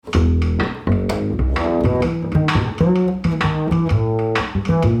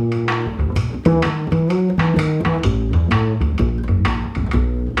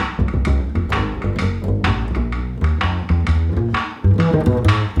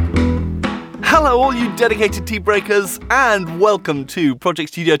Hello, all you dedicated tea breakers, and welcome to Project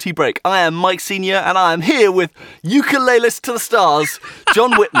Studio Tea Break. I am Mike Senior, and I am here with ukulelist to the stars,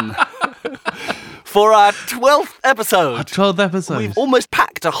 John Whitten, for our 12th episode. Our 12th episode. We've almost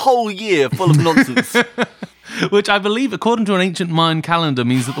packed a whole year full of nonsense. Which I believe, according to an ancient Mayan calendar,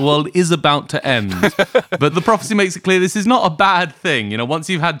 means that the world is about to end. But the prophecy makes it clear this is not a bad thing. You know, once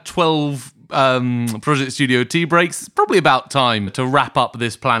you've had 12 Project Studio tea breaks, it's probably about time to wrap up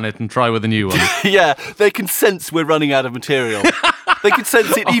this planet and try with a new one. Yeah, they can sense we're running out of material. They could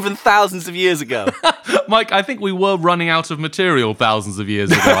sense it even thousands of years ago. Mike, I think we were running out of material thousands of years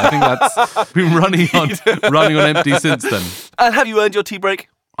ago. I think that's been running on empty since then. And have you earned your tea break?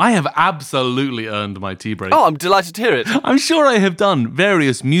 I have absolutely earned my tea break. Oh, I'm delighted to hear it. I'm sure I have done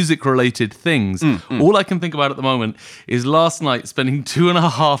various music-related things. All I can think about at the moment is last night spending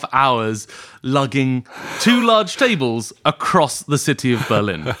 2.5 hours lugging 2 large tables across the city of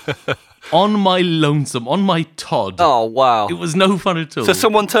Berlin. On my lonesome, on my Todd. Oh, wow. It was no fun at all. So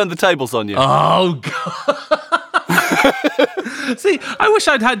someone turned the tables on you? Oh, God. See, I wish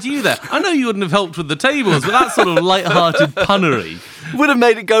I'd had you there. I know you wouldn't have helped with the tables, but that sort of light-hearted punnery would have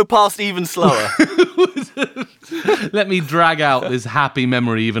made it go past even slower. Let me drag out this happy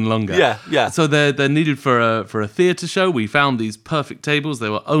memory even longer. Yeah. So they're needed for a theatre show. We found these perfect tables. They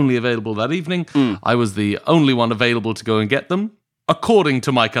were only available that evening. I was the only one available to go and get them, according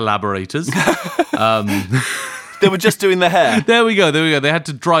to my collaborators. They were just doing their hair. There we go. They had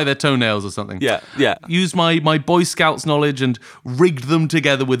to dry their toenails or something. Yeah. Used my Boy Scouts knowledge and rigged them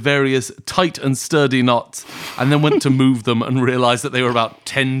together with various tight and sturdy knots, and then went to move them and realised that they were about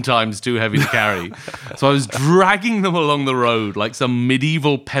 10 times too heavy to carry. So I was dragging them along the road like some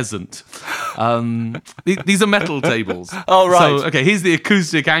medieval peasant. These are metal tables. Oh, right. So, okay, here's the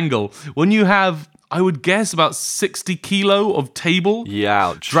acoustic angle. When you have, I would guess, about 60 kilo of table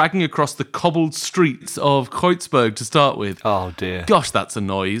dragging across the cobbled streets of Kreuzberg to start with. Oh, dear. Gosh, that's a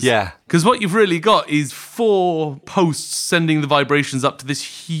noise. Yeah. Because what you've really got is 4 posts sending the vibrations up to this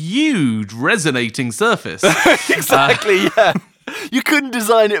huge resonating surface. Exactly, yeah. You couldn't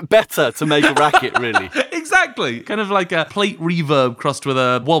design it better to make a racket, really. Exactly. Kind of like a plate reverb crossed with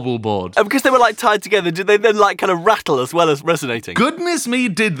a wobble board. And because they were like tied together, did they then like kind of rattle as well as resonating? Goodness me,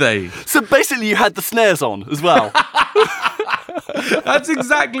 did they? So basically you had the snares on as well. That's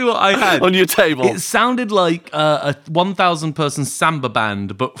exactly what I had. On your table. It sounded like a 1,000-person samba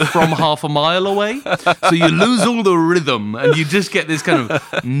band, but from half a mile away. So you lose all the rhythm, and you just get this kind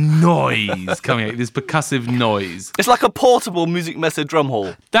of noise coming out, this percussive noise. It's like a portable Music Messe drum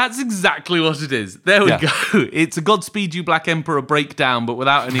hall. That's exactly what it is. There we go. It's a Godspeed You Black Emperor breakdown, but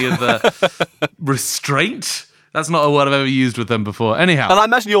without any of the restraint. That's not a word I've ever used with them before. Anyhow. And I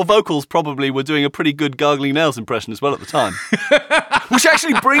imagine your vocals probably were doing a pretty good Gargling Nails impression as well at the time. Which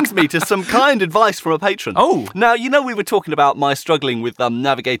actually brings me to some kind advice from a patron. Oh. Now, you know we were talking about my struggling with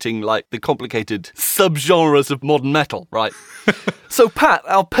navigating like the complicated subgenres of modern metal, right? So Pat,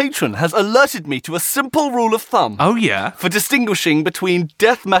 our patron, has alerted me to a simple rule of thumb. Oh, yeah? For distinguishing between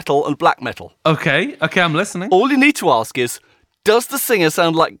death metal and black metal. Okay, I'm listening. All you need to ask is, does the singer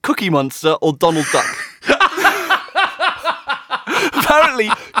sound like Cookie Monster or Donald Duck? Apparently,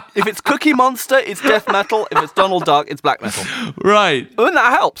 if it's Cookie Monster, it's death metal. If it's Donald Duck, it's black metal. Right. And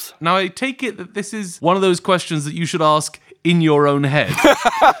that helps. Now, I take it that this is one of those questions that you should ask in your own head.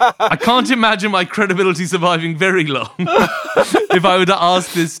 I can't imagine my credibility surviving very long if I were to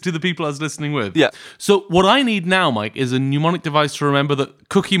ask this to the people I was listening with. Yeah. So what I need now, Mike, is a mnemonic device to remember that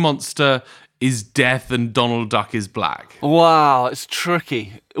Cookie Monster is death and Donald Duck is black. Wow, it's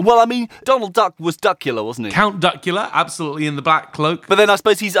tricky. Well, I mean, Donald Duck was Duckula, wasn't he? Count Duckula, absolutely in the black cloak. But then I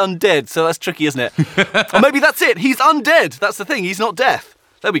suppose he's undead, so that's tricky, isn't it? Or maybe that's it. He's undead. That's the thing. He's not death.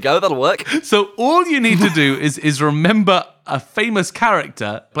 There we go. That'll work. So all you need to do is remember a famous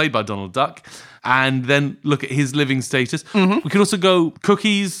character played by Donald Duck and then look at his living status. Mm-hmm. We could also go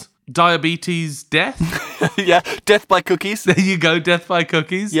cookies, diabetes, death. Yeah, death by cookies. There you go, death by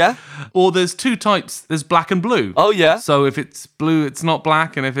cookies. Yeah. Or there's 2 types. There's black and blue. Oh, yeah. So if it's blue, it's not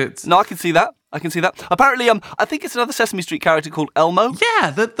black, and if it's... No, I can see that. Apparently, I think it's another Sesame Street character called Elmo.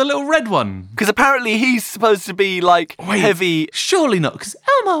 Yeah, the little red one. Because apparently he's supposed to be, like, heavy... Surely not, because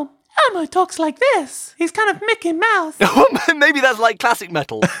Elmo talks like this. He's kind of Mickey Mouse. Maybe that's like classic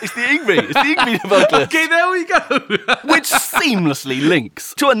metal. It's the Yngwie vocalist. Okay, there we go. Which seamlessly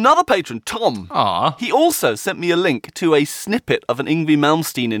links to another patron, Tom. Aww. He also sent me a link to a snippet of an Yngwie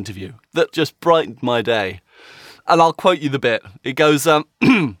Malmsteen interview that just brightened my day. And I'll quote you the bit. It goes,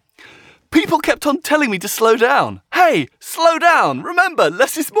 people kept on telling me to slow down. Hey, slow down. Remember,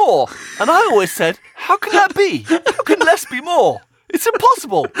 less is more. And I always said, how can that be? How can less be more? It's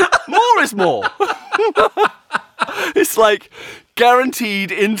impossible. More is more. It's like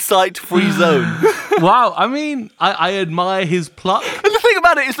guaranteed insight-free zone. Wow, I mean, I admire his pluck. And the thing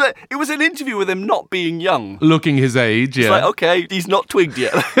about it is that it was an interview with him not being young. Looking his age, yeah. It's like, okay, he's not twigged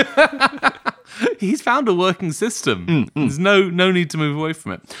yet. He's found a working system. There's no need to move away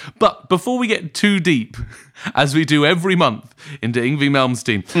from it. But before we get too deep, as we do every month, into Yngwie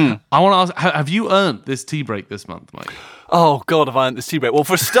Malmsteen, I want to ask, have you earned this tea break this month, Mike? Oh, God, have I earned this tea break? Well,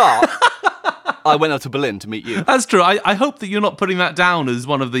 for a start, I went out to Berlin to meet you. That's true. I hope that you're not putting that down as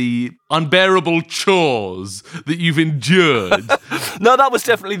one of the unbearable chores that you've endured. No, that was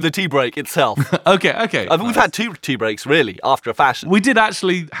definitely the tea break itself. Okay. I mean, we've had 2 tea breaks, really, after a fashion. We did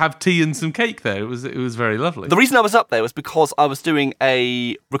actually have tea and some cake there. It was very lovely. The reason I was up there was because I was doing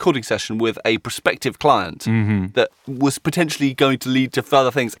a recording session with a prospective client that was potentially going to lead to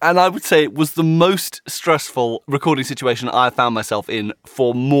further things. And I would say it was the most stressful recording situation I found myself in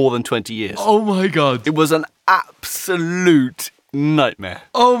for more than 20 years. Oh my God. It was an absolute nightmare.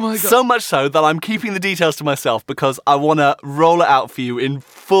 Oh my God. So much so that I'm keeping the details to myself because I want to roll it out for you in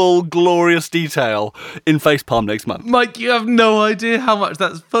full glorious detail in Facepalm next month. Mike, you have no idea how much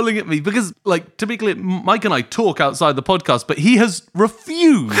that's pulling at me because, like, to be clear, Mike and I talk outside the podcast, but he has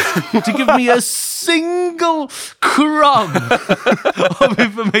refused to give me a single crumb of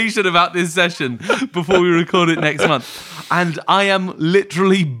information about this session before we record it next month. And I am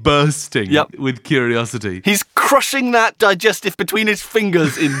literally bursting with curiosity. He's crushing that digestive between his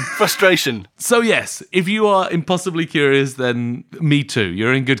fingers in frustration. So yes, if you are impossibly curious, then me too.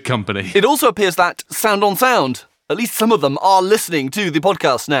 You're in good company. It also appears that Sound on Sound, at least some of them, are listening to the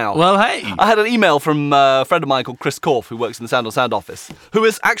podcast now. Well, hey. I had an email from a friend of mine called Chris Korf, who works in the Sound on Sound office, who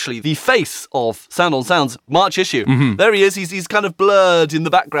is actually the face of Sound on Sound's March issue. There he is. He's kind of blurred in the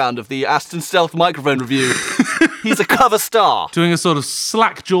background of the Aston Stealth microphone review. He's a cover star. Doing a sort of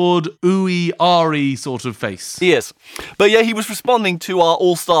slack-jawed, ooey, ahry sort of face. He is. But yeah, he was responding to our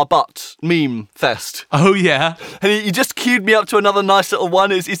All-Star Butt meme fest. Oh, yeah? And he just queued me up to another nice little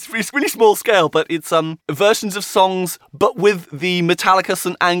one. It's really small scale, but it's versions of songs, but with the Metallica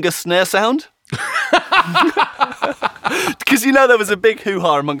St. Anger snare sound. Because there was a big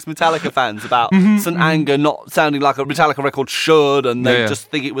hoo-ha amongst Metallica fans about St. Anger not sounding like a Metallica record should, and they just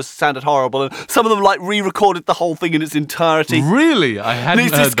think it sounded horrible. And some of them re-recorded the whole thing in its entirety. Really? I hadn't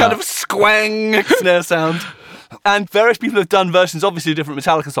heard that. This kind of squang snare sound. And various people have done versions, obviously, of different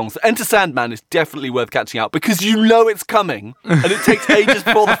Metallica songs. Enter Sandman is definitely worth catching out because you know it's coming and it takes ages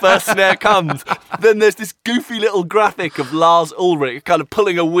before the first snare comes. Then there's this goofy little graphic of Lars Ulrich kind of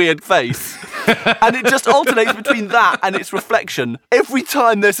pulling a weird face. And it just alternates between that and its reflection every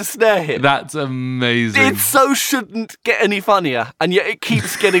time there's a snare hit. That's amazing. It so shouldn't get any funnier, and yet it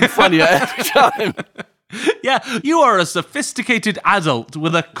keeps getting funnier every time. Yeah, you are a sophisticated adult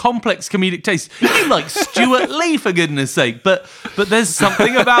with a complex comedic taste. You like Stuart Lee, for goodness sake, but there's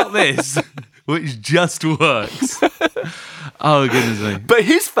something about this which just works. Oh, goodness me. But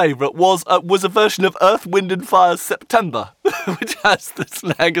his favourite was a version of Earth, Wind & Fire's September, which has the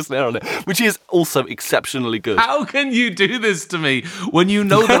snare on it, which is also exceptionally good. How can you do this to me when you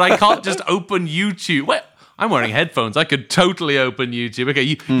know that I can't just open YouTube? Wait, I'm wearing headphones. I could totally open YouTube. Okay,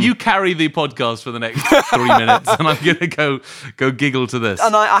 you carry the podcast for the next 3 minutes, and I'm going to go giggle to this.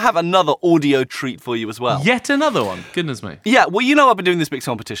 And I have another audio treat for you as well. Yet another one. Goodness me. Yeah, well, I've been doing this mix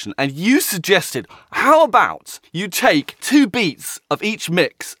competition, and you suggested, how about you take 2 beats of each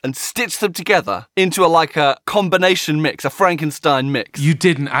mix and stitch them together into a combination mix, a Frankenstein mix. You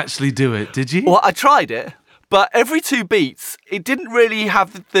didn't actually do it, did you? Well, I tried it. But every 2 beats, it didn't really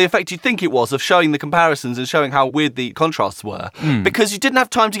have the effect you'd think it was of showing the comparisons and showing how weird the contrasts were. Because you didn't have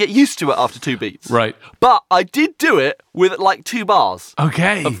time to get used to it after 2 beats. Right. But I did do it with 2 bars.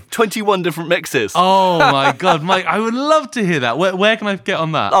 Okay. Of 21 different mixes. Oh my God, Mike, I would love to hear that. Where can I get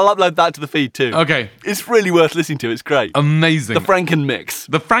on that? I'll upload that to the feed too. Okay. It's really worth listening to. It's great. Amazing. The Franken mix.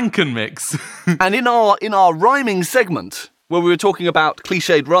 The Franken mix. And in our rhyming segment, where we were talking about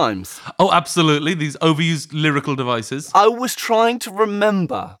cliched rhymes. Oh, absolutely. These overused lyrical devices. I was trying to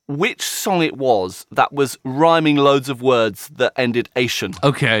remember which song it was that was rhyming loads of words that ended ation.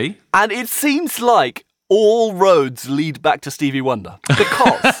 Okay. And it seems like all roads lead back to Stevie Wonder.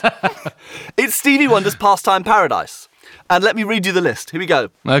 Because it's Stevie Wonder's Pastime Paradise. And let me read you the list. Here we go.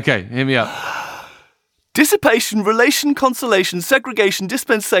 Okay, hear me out. Dissipation, relation, consolation, segregation,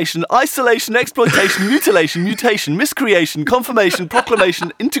 dispensation, isolation, exploitation, mutilation, mutation, miscreation, confirmation,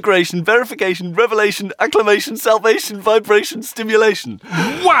 proclamation, integration, verification, revelation, acclamation, salvation, vibration, stimulation.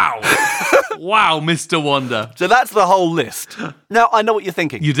 Wow. Wow, Mr. Wonder. So that's the whole list. Now, I know what you're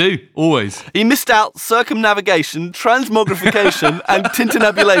thinking. You do, always. He missed out circumnavigation, transmogrification, and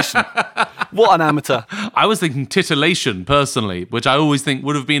tintinabulation. What an amateur. I was thinking titillation, personally, which I always think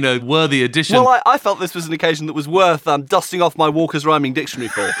would have been a worthy addition. Well, I felt this was an occasion that was worth dusting off my Walker's Rhyming Dictionary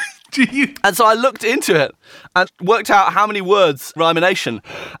for. Do you? And so I looked into it and worked out how many words rhyme in Asian.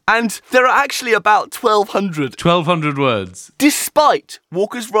 And there are actually about 1,200. 1,200 words. Despite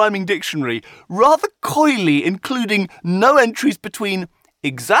Walker's Rhyming Dictionary rather coyly including no entries between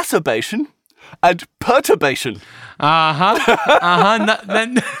exacerbation and perturbation. Nothing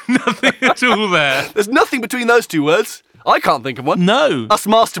at all there. There's nothing between those two words. I can't think of one. No. Us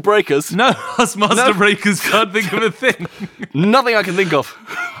master breakers. No, us master breakers can't think of a thing. Nothing I can think of.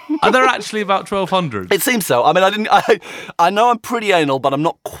 Are there actually about 1,200? It seems so. I mean, I know I'm pretty anal, but I'm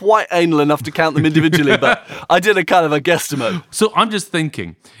not quite anal enough to count them individually, but I did a kind of a guesstimate. So I'm just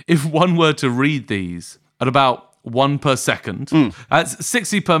thinking, if one were to read these at about 1 per second, that's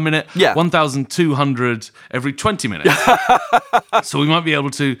 60 per minute, 1,200 every 20 minutes. So we might be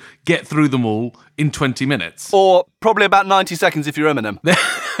able to get through them all in 20 minutes. Or probably about 90 seconds if you're Eminem.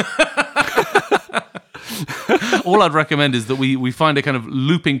 All I'd recommend is that we find a kind of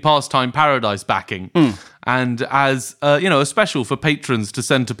looping pastime paradise backing, and as a special for patrons to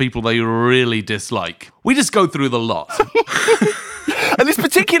send to people they really dislike. We just go through the lot. And it's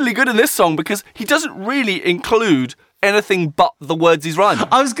particularly good in this song because he doesn't really include anything but the words he's rhyming.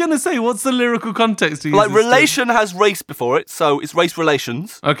 I was going to say, what's the lyrical context? Like, relation has race before it, so it's race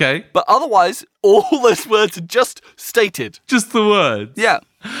relations. Okay. But otherwise, all those words are just stated. Just the words? Yeah.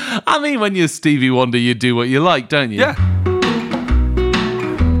 I mean, when you're Stevie Wonder, you do what you like, don't you? Yeah.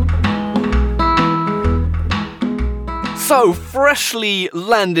 So, freshly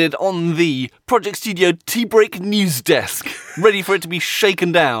landed on the Project Studio Tea Break news desk, ready for it to be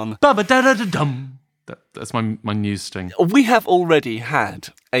shaken down. Ba-ba-da-da-da-dum. That's my news sting. We have already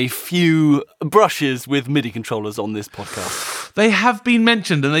had a few brushes with MIDI controllers on this podcast. They have been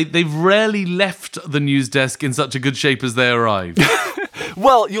mentioned, and they've rarely left the news desk in such a good shape as they arrived.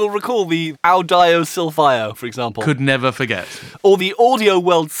 Well, you'll recall the Audio Silphio, for example. Could never forget. Or the Audio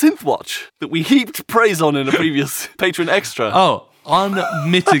World Synthwatch that we heaped praise on in a previous Patreon Extra. Oh,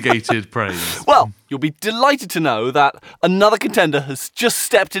 unmitigated praise. Well, you'll be delighted to know that another contender has just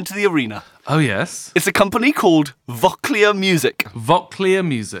stepped into the arena. Oh, yes? It's a company called Voclear Music. Voclear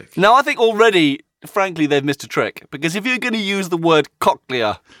Music. Now, I think already, frankly, they've missed a trick, because if you're going to use the word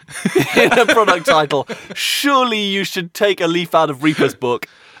cochlear in a product title, surely you should take a leaf out of Reaper's book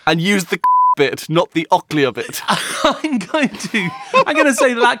and use the bit, not the ochlear bit. I'm going to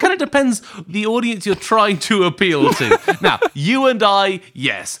say that kind of depends the audience you're trying to appeal to. Now, you and I,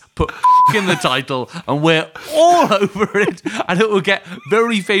 yes, put in the title and we're all over it, and it will get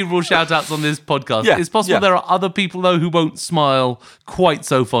very favourable shout-outs on this podcast. Yeah, it's possible there are other people, though, who won't smile quite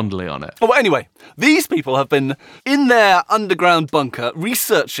so fondly on it. Well, anyway, these people have been in their underground bunker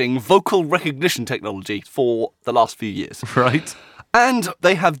researching vocal recognition technology for the last few years. Right. And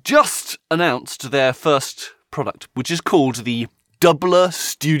they have just announced their first product, which is called the Doubler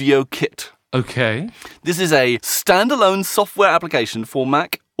Studio Kit. Okay. This is a standalone software application for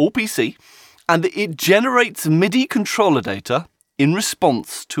Mac or PC, and it generates MIDI controller data in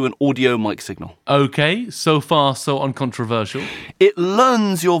response to an audio mic signal. Okay, so far so uncontroversial. It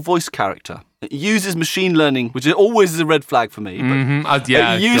learns your voice character. It uses machine learning, which is always a red flag for me. But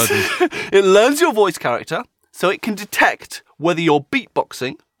it learns your voice character, so it can detect whether you're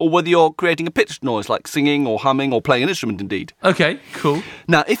beatboxing or whether you're creating a pitched noise like singing or humming or playing an instrument indeed. Okay, cool.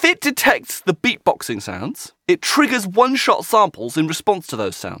 Now, if it detects the beatboxing sounds, it triggers one-shot samples in response to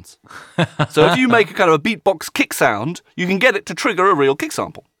those sounds. So if you make a kind of a beatbox kick sound, you can get it to trigger a real kick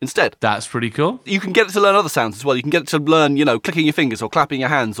sample instead. That's pretty cool. You can get it to learn other sounds as well. You can get it to learn, clicking your fingers or clapping your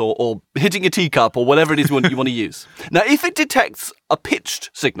hands or hitting a teacup or whatever it is you want to use. Now, if it detects a pitched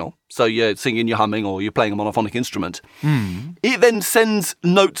signal, so you're singing, you're humming, or you're playing a monophonic instrument, it then sends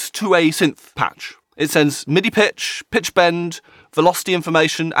notes to a synth patch. It sends MIDI pitch, pitch bend, velocity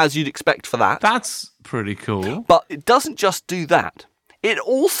information, as you'd expect for that. That's pretty cool. But it doesn't just do that. It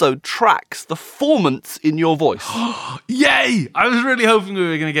also tracks the formants in your voice. Yay! I was really hoping we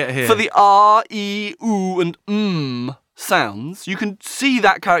were going to get here. For the R, E, U, and sounds, you can see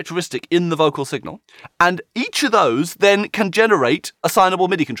that characteristic in the vocal signal, and each of those then can generate assignable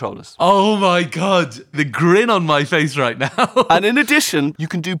MIDI controllers. Oh my God, the grin on my face right now. And in addition, you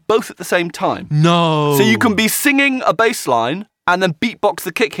can do both at the same time. No. So you can be singing a bass line and then beatbox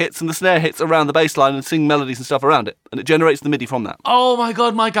the kick hits and the snare hits around the bass line and sing melodies and stuff around it. And it generates the MIDI from that. Oh my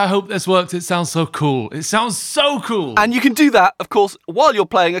God, Mike, I hope this works. It sounds so cool. It sounds so cool. And you can do that, of course, while you're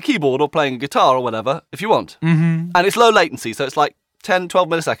playing a keyboard or playing a guitar or whatever, if you want. Mm-hmm. And it's low latency, so it's like 10, 12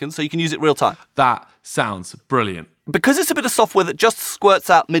 milliseconds, so you can use it real time. That sounds brilliant. Because it's a bit of software that just squirts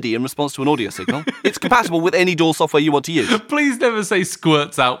out MIDI in response to an audio signal, it's compatible with any DAW software you want to use. Please never say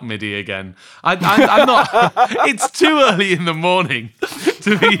squirts out MIDI again. I'm not. It's too early in the morning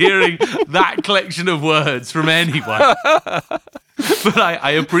to be hearing that collection of words from anyone. But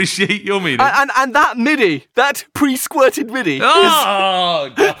I appreciate your meaning. And that MIDI, that pre-squirted MIDI,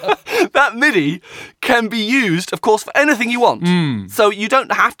 Oh, God. that MIDI can be used, of course, for anything you want. So you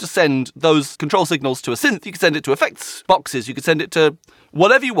don't have to send those control signals to a synth. You can send it to effects boxes. You can send it to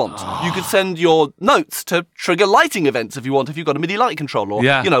whatever you want. You could send your notes to trigger lighting events if you want, if you've got a MIDI light controller. Or,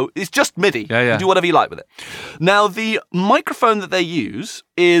 Yeah. you know, it's just MIDI. Yeah. You do whatever you like with it. Now, the microphone that they use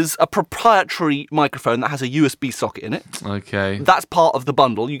is a proprietary microphone that has a USB socket in it. Okay. That's part of the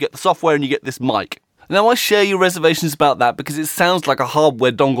bundle. You get the software and you get this mic. Now, I share your reservations about that because it sounds like a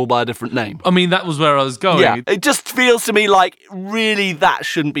hardware dongle by a different name. I mean, that was where I was going. Yeah, it just feels to me like really that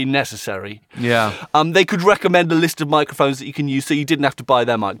shouldn't be necessary. Yeah. They could recommend a list of microphones that you can use so you didn't have to buy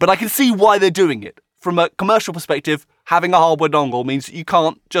their mic. But I can see why they're doing it. From a commercial perspective, having a hardware dongle means that you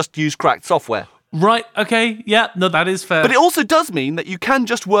can't just use cracked software. Right, okay, yeah, no, that is fair. But it also does mean that you can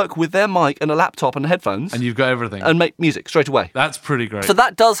just work with their mic and a laptop and headphones And you've got everything. and make music straight away. That's pretty great. So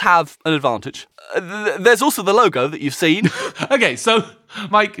that does have an advantage. There's also the logo that you've seen. Okay, so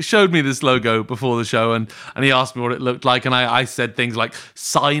Mike showed me this logo before the show and he asked me what it looked like, and I said things like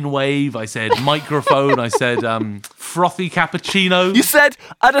sine wave, I said microphone, I said frothy cappuccino. You said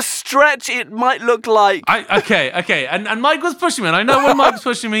at a stretch it might look like... Okay, and Mike was pushing me, and I know when Mike's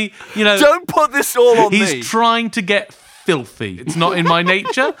pushing me, you know... Don't put this all on me. He's trying to get filthy. It's not in my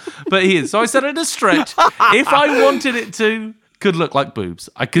nature, but he is. So I said at a stretch, if I wanted it to, could look like boobs.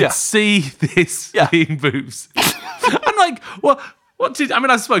 I could see this being boobs. I'm like, what did... I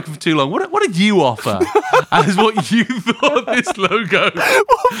mean, I've spoken for too long. What did you offer as what you thought this logo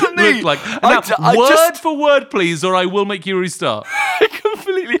for me, looked like? Now, word for word, please, or I will make you restart.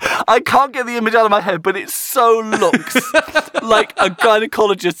 Completely. I can't get the image out of my head, but it so looks like a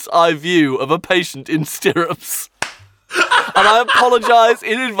gynecologist's eye view of a patient in stirrups. And I apologise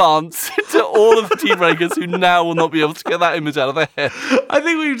in advance to all of the tea breakers who now will not be able to get that image out of their head. I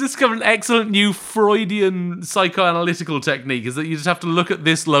think we've discovered an excellent new Freudian psychoanalytical technique, is that you just have to look at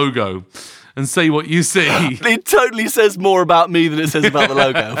this logo and say what you see. It totally says more about me than it says about the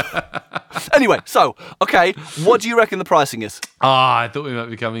logo. Anyway, so, okay, what do you reckon the pricing is? I thought we might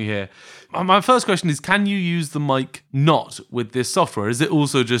be coming here. My first question is, can you use the mic not with this software? Is it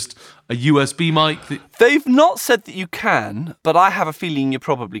also just a USB mic? They've not said that you can, but I have a feeling you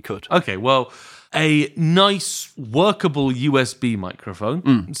probably could. Okay, well, a nice workable USB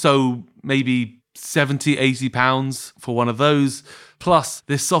microphone. So maybe 70, 80 pounds for one of those. Plus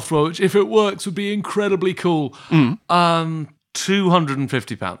this software, which if it works would be incredibly cool.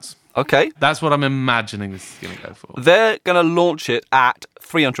 250 pounds. Okay. That's what I'm imagining this is going to go for. They're going to launch it at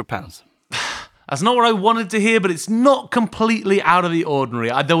 £300. That's not what I wanted to hear, but it's not completely out of the ordinary.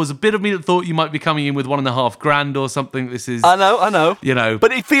 There was a bit of me that thought you might be coming in with $1,500 or something. This is... I know. You know.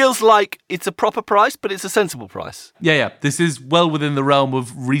 But it feels like it's a proper price, but it's a sensible price. Yeah. This is well within the realm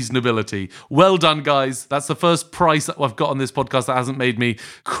of reasonability. Well done, guys. That's the first price that I've got on this podcast that hasn't made me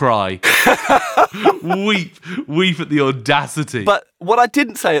cry. Weep at the audacity. But what I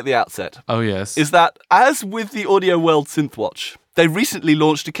didn't say at the outset... Oh, yes. ...is that, as with the Audio World Synthwatch, they recently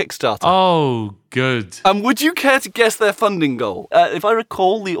launched a Kickstarter. Oh, good. Would you care to guess their funding goal? If I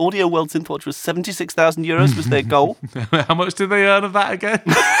recall, the Audio World Synthwatch was €76,000 was their goal. How much did they earn of that again?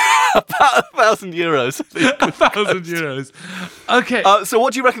 About €1,000. €1,000. Okay. So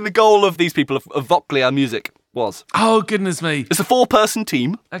what do you reckon the goal of these people, of Voclia Music, was? Oh, goodness me. It's a 4-person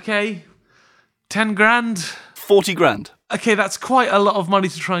team. Okay. 10 grand? 40 grand. Okay, that's quite a lot of money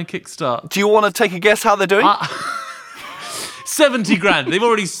to try and kickstart. Do you want to take a guess how they're doing? 70 grand. They've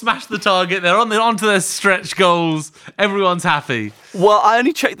already smashed the target. They're onto their stretch goals. Everyone's happy. Well, I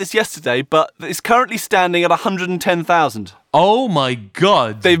only checked this yesterday, but it's currently standing at 110,000. Oh my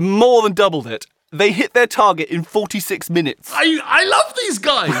God. They've more than doubled it. They hit their target in 46 minutes. I love these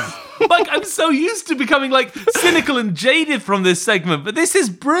guys. Mike, I'm so used to becoming like cynical and jaded from this segment, but this is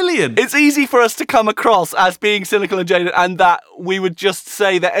brilliant. It's easy for us to come across as being cynical and jaded and that we would just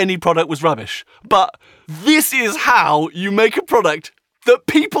say that any product was rubbish. But this is how you make a product that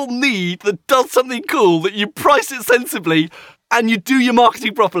people need, that does something cool, that you price it sensibly, and you do your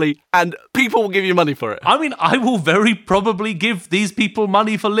marketing properly, and people will give you money for it. I mean, I will very probably give these people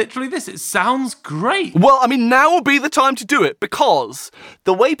money for literally this. It sounds great. Well, I mean, now will be the time to do it, because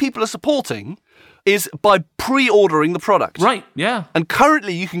the way people are supporting is by pre-ordering the product. Right, yeah. And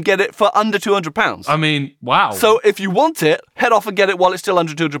currently you can get it for under £200. I mean, wow. So if you want it, head off and get it while it's still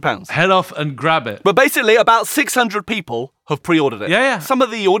under £200. Head off and grab it. But basically, about 600 people have pre-ordered it. Yeah. Some of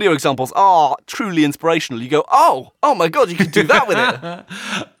the audio examples are truly inspirational. You go, oh my God, you can do that with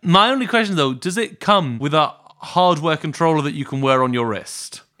it. My only question, though, does it come with a hardware controller that you can wear on your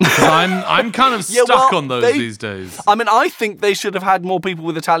wrist? Because I'm kind of stuck on those these days. I mean, I think they should have had more people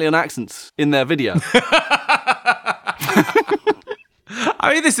with Italian accents in their video.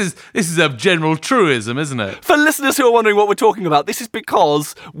 I mean, this is a general truism, isn't it? For listeners who are wondering what we're talking about, this is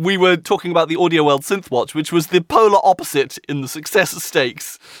because we were talking about the Audio World Synthwatch, which was the polar opposite in the success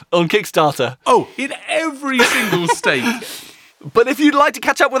stakes on Kickstarter. Oh, in every single stake. But if you'd like to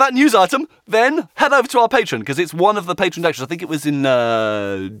catch up with that news item, then head over to our Patreon, because it's one of the Patreon extras. I think it was in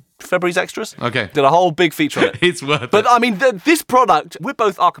February's extras. Okay. Did a whole big feature on it. It's worth it. But I mean, this product, we're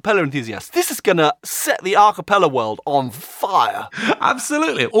both a cappella enthusiasts. This is going to set the a cappella world on fire.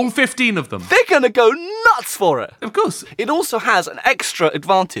 Absolutely. All 15 of them. They're going to go nuts for it. Of course. It also has an extra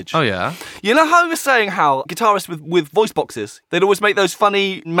advantage. Oh, yeah? You know how we were saying how guitarists with voice boxes, they'd always make those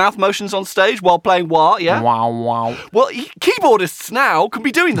funny mouth motions on stage while playing wah, yeah? Wow, wow. Well, keyboardists now can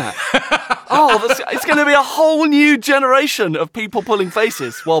be doing that. It's going to be a whole new generation of people pulling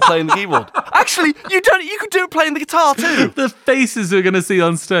faces while playing the keyboard. Actually, you could do it playing the guitar too. The faces we're going to see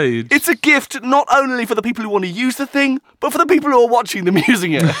on stage. It's a gift not only for the people who want to use the thing, but for the people who are watching them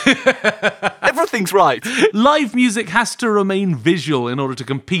using it. Everything's right. Live music has to remain visual in order to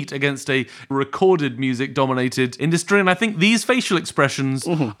compete against a recorded music-dominated industry, and I think these facial expressions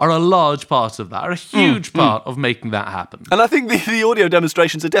are a large part of that, are a huge part of making that happen. And I think the audio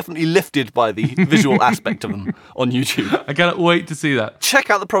demonstrations are definitely lifted by the visual aspect of them on YouTube. I cannot wait to see that. Check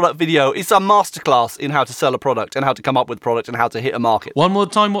out the product video. It's a masterclass in how to sell a product and how to come up with product and how to hit a market. One more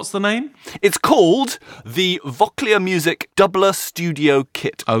time, what's the name? It's called the Voclear Music Doubler Studio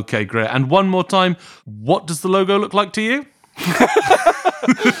Kit. Okay, great. And one more time, what does the logo look like to you?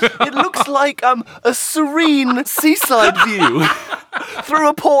 It looks like a serene seaside view through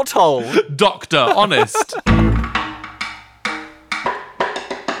a porthole. Doctor, honest.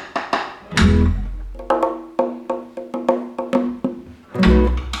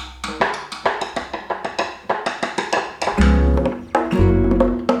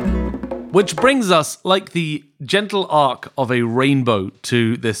 Which brings us, like the gentle arc of a rainbow,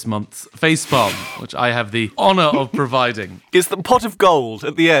 to this month's facepalm, which I have the honour of providing. It's the pot of gold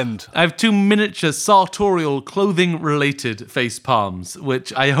at the end. I have two miniature sartorial clothing-related facepalms,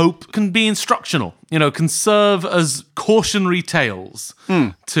 which I hope can be instructional, can serve as cautionary tales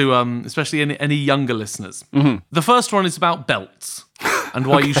to especially any younger listeners. Mm-hmm. The first one is about belts and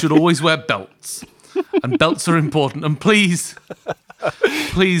why you should always wear belts. And belts are important, and please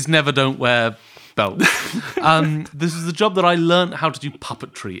never don't wear belts. This is the job that I learned how to do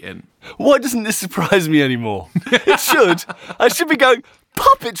puppetry in. Why doesn't this surprise me anymore? It should. I should be going,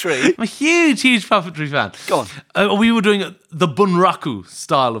 puppetry? I'm a huge puppetry fan. Go on. We were doing the bunraku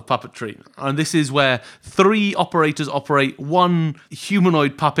style of puppetry. And this is where 3 operators operate one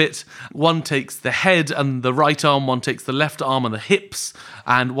humanoid puppet. One takes the head and the right arm, one takes the left arm and the hips,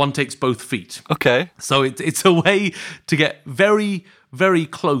 and one takes both feet. Okay. So it's a way to get very, very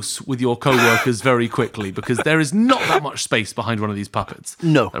close with your co-workers very quickly, because there is not that much space behind one of these puppets.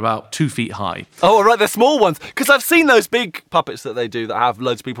 No. They're about 2 feet high. Oh, all right, they're small ones. Because I've seen those big puppets that they do that have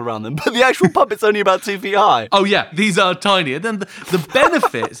loads of people around them, but the actual puppet's only about 2 feet high. Oh, yeah, these are tiny. And then the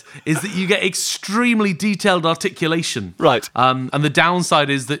benefit is that you get extremely detailed articulation. Right. And the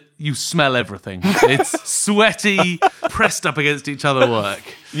downside is that you smell everything. It's sweaty, pressed up against each other work.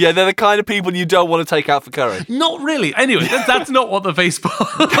 Yeah, they're the kind of people you don't want to take out for curry. Not really. Anyway, that's not what the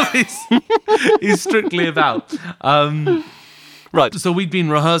facepalm is strictly about. Right. So we'd been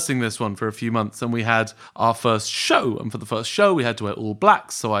rehearsing this one for a few months, and we had our first show. And for the first show, we had to wear all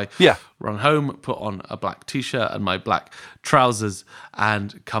black. So I run home, put on a black T-shirt and my black trousers,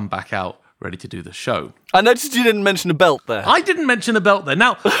 and come back out ready to do the show. I noticed you didn't mention a belt there. I didn't mention a belt there.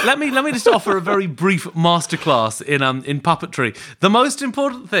 Now, let me just offer a very brief masterclass in puppetry. The most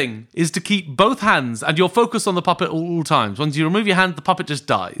important thing is to keep both hands and your focus on the puppet at all times. Once you remove your hand, the puppet just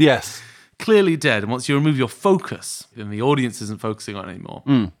dies. Yes. Clearly dead. And once you remove your focus, then the audience isn't focusing on it anymore.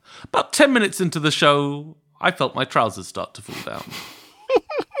 About 10 minutes into the show, I felt my trousers start to fall down.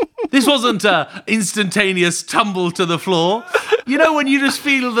 This wasn't an instantaneous tumble to the floor. You know when you just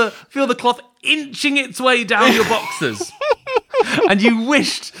feel the cloth inching its way down your boxers? And you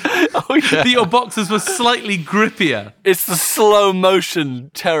wished that your boxers were slightly grippier. It's the slow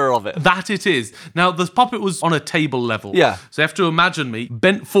motion terror of it. That it is. Now, the puppet was on a table level. Yeah. So you have to imagine me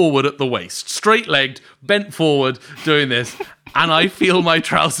bent forward at the waist, straight-legged, bent forward, doing this. And I feel my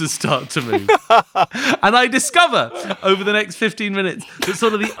trousers start to move. And I discover over the next 15 minutes that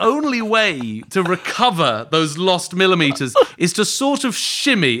sort of the only way to recover those lost millimeters is to sort of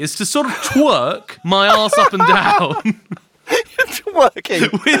shimmy, is to sort of twerk my arse up and down. Working.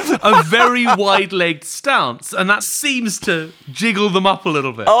 With a very wide-legged stance. And that seems to jiggle them up a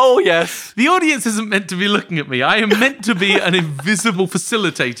little bit. Oh, yes. The audience isn't meant to be looking at me. I am meant to be an invisible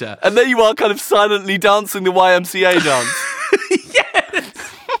facilitator. And there you are kind of silently dancing the YMCA dance.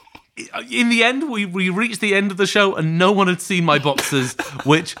 In the end, we reached the end of the show and no one had seen my boxers,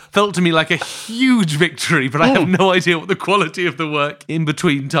 which felt to me like a huge victory, but I have no idea what the quality of the work in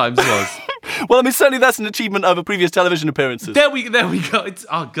between times was. Well, I mean, certainly that's an achievement over previous television appearances. There we go.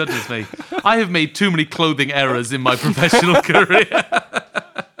 Oh, goodness me. I have made too many clothing errors in my professional career.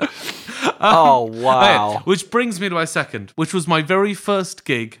 Oh, wow. Okay, which brings me to my second, which was my very first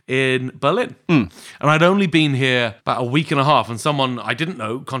gig in Berlin. And I'd only been here about a week and a half, and someone I didn't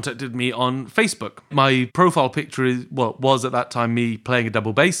know contacted me on Facebook. My profile picture was at that time me playing a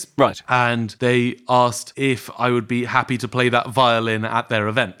double bass. Right. And they asked if I would be happy to play that violin at their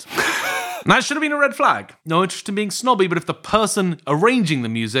event. And that should have been a red flag. No interest in being snobby, but if the person arranging the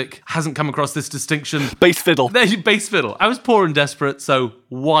music hasn't come across this distinction... Bass fiddle. Bass fiddle. I was poor and desperate, so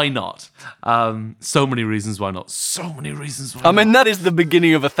why not? So many reasons why not. So many reasons why not. I mean, that is the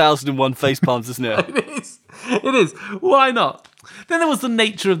beginning of 1001 facepalms, isn't it? It is. Why not? Then there was the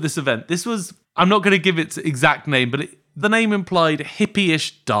nature of this event. This was... I'm not going to give its exact name, but the name implied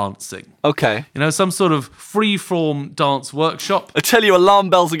hippie-ish dancing. Okay. You know, some sort of free-form dance workshop. I tell you, alarm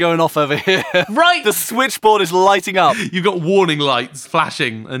bells are going off over here. Right! The switchboard is lighting up. You've got warning lights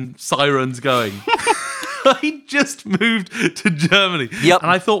flashing and sirens going. I just moved to Germany. Yep. And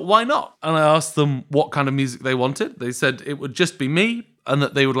I thought, why not? And I asked them what kind of music they wanted. They said it would just be me and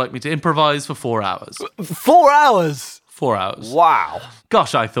that they would like me to improvise for 4 hours. 4 hours? 4 hours. Wow.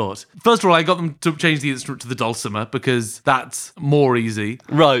 Gosh, I thought. First of all, I got them to change the instrument to the dulcimer because that's more easy.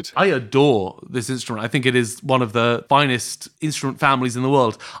 Right. I adore this instrument. I think it is one of the finest instrument families in the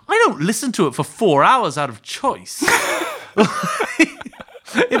world. I don't listen to it for 4 hours out of choice.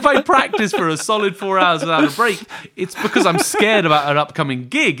 If I practice for a solid 4 hours without a break, it's because I'm scared about an upcoming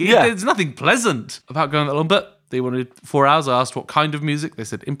gig. Yeah. There's nothing pleasant about going that long, but they wanted 4 hours. I asked what kind of music. They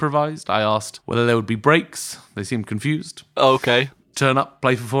said improvised. I asked whether there would be breaks. They seemed confused. Okay. Turn up,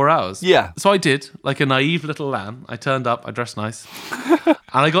 play for 4 hours. Yeah. So I did, like a naive little lamb. I turned up, I dressed nice. And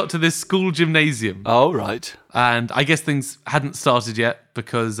I got to this school gymnasium. Oh, right. And I guess things hadn't started yet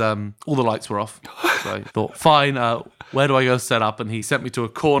because all the lights were off. So I thought, fine, where do I go set up? And he sent me to a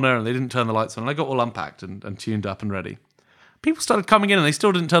corner and they didn't turn the lights on. And I got all unpacked and tuned up and ready. People started coming in and they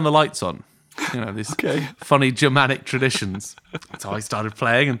still didn't turn the lights on. You know, these funny Germanic traditions. So I started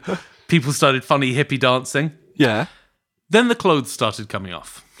playing and people started funny hippie dancing. Yeah. Then the clothes started coming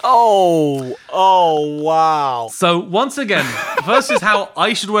off. Oh, wow. So once again, first is how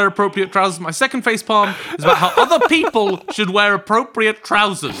I should wear appropriate trousers. My second facepalm is about how other people should wear appropriate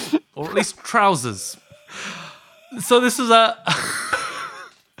trousers. Or at least trousers. So this is a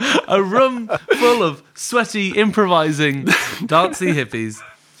room full of sweaty, improvising, dancey hippies.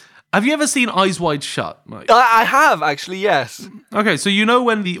 Have you ever seen Eyes Wide Shut, Mike? I have, actually, yes. Okay, so you know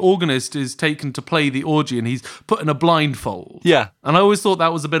when the organist is taken to play the orgy and he's put in a blindfold? Yeah. And I always thought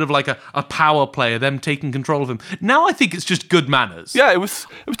that was a bit of like a power play, them taking control of him. Now I think it's just good manners. Yeah, it was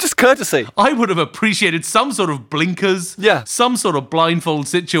just courtesy. I would have appreciated some sort of blinkers, some sort of blindfold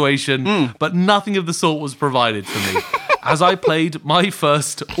situation, but nothing of the sort was provided for me. As I played my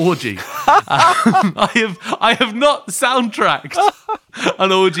first orgy. I have not soundtracked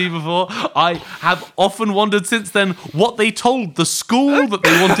an orgy before. I have often wondered since then what they told the school that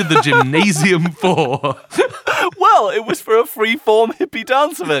they wanted the gymnasium for. Well, it was for a free-form hippie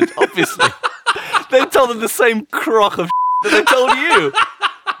dance event, obviously. They told them the same crock of that they told you.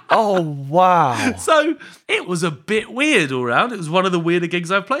 Oh, wow. So it was a bit weird all round. It was one of the weirder gigs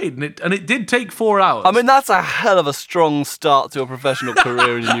I've played, and it did take 4 hours. I mean, that's a hell of a strong start to a professional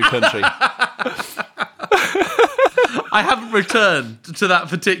career in a new country. I haven't returned to that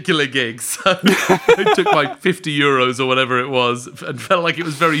particular gig, so I took my 50 euros or whatever it was and felt like it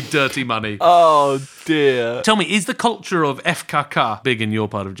was very dirty money. Oh, dear. Tell me, is the culture of FKK big in your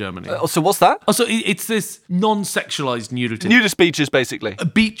part of Germany? So what's that? So it's this non-sexualized nudity. Nudist beaches, basically.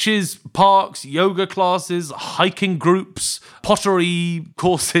 Beaches, parks, yoga classes, hiking groups, pottery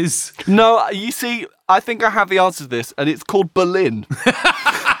courses. No, you see, I think I have the answer to this, and it's called Berlin.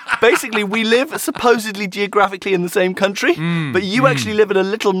 Basically, we live supposedly geographically in the same country, but you actually live in a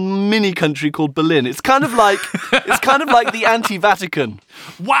little mini country called Berlin. It's kind of like the anti-Vatican.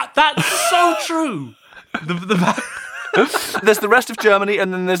 What? That's so true. There's the rest of Germany,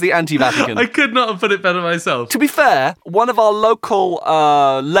 and then there's the anti-Vatican. I could not have put it better myself. To be fair, one of our local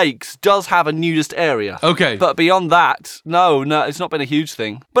lakes does have a nudist area. Okay. But beyond that, no, it's not been a huge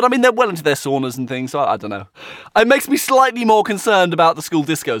thing. But I mean, they're well into their saunas and things, so I don't know. It makes me slightly more concerned about the school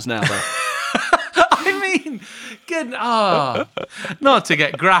discos now, though. I mean, not to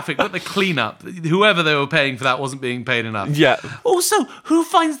get graphic, but the cleanup. Whoever they were paying for that wasn't being paid enough. Yeah. Also, who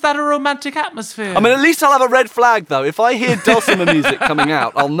finds that a romantic atmosphere? I mean, at least I'll have a red flag, though. If I hear dulcimer music coming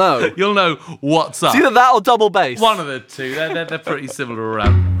out, I'll know. You'll know what's up. It's either that or double bass. One of the two. They're pretty similar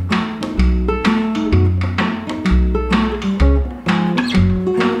around.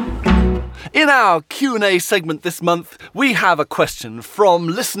 In our Q&A segment this month, we have a question from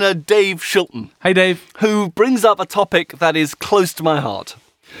listener Dave Shilton. Hey, Dave. Who brings up a topic that is close to my heart.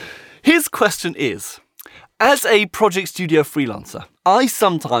 His question is, as a project studio freelancer, I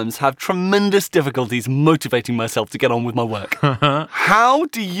sometimes have tremendous difficulties motivating myself to get on with my work. How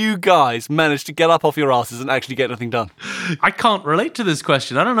do you guys manage to get up off your asses and actually get anything done? I can't relate to this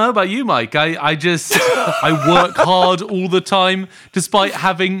question. I don't know about you, Mike. I work hard all the time, despite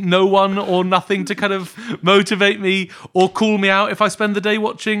having no one or nothing to kind of motivate me or call me out if I spend the day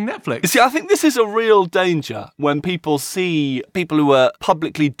watching Netflix. You see, I think this is a real danger when people see people who are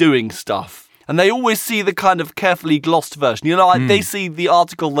publicly doing stuff. And they always see the kind of carefully glossed version. You know, like they see the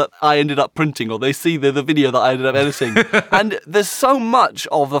article that I ended up printing, or they see the video that I ended up editing. And there's so much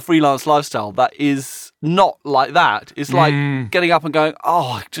of the freelance lifestyle that is not like that. It's like getting up and going,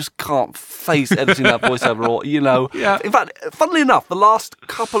 oh, I just can't face editing that voiceover, or, you know. Yeah. In fact, funnily enough, the last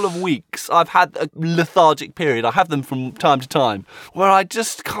couple of weeks, I've had a lethargic period. I have them from time to time, where I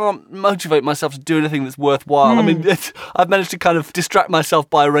just can't motivate myself to do anything that's worthwhile. I mean, I've managed to kind of distract myself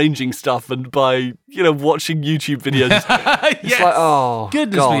by arranging stuff and by, you know, watching YouTube videos. It's like, oh,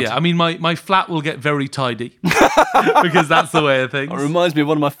 goodness God. me, yeah. I mean, my flat will get very tidy because that's the way of things. It reminds me of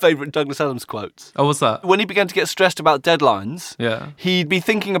one of my favourite Douglas Adams quotes. Oh, what's that? When he began to get stressed about deadlines, he'd be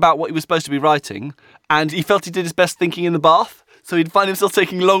thinking about what he was supposed to be writing, and he felt he did his best thinking in the bath, so he'd find himself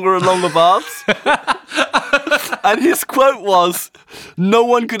taking longer and longer baths. And his quote was, "No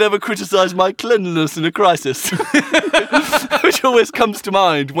one could ever criticise my cleanliness in a crisis." Which always comes to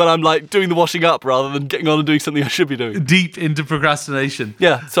mind when I'm like doing the washing up rather than getting on and doing something I should be doing. Deep into procrastination.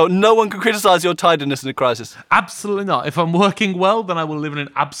 Yeah, so no one can criticise your tidiness in a crisis. Absolutely not. If I'm working well, then I will live in an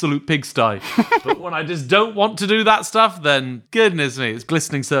absolute pigsty. But when I just don't want to do that stuff, then goodness me, it's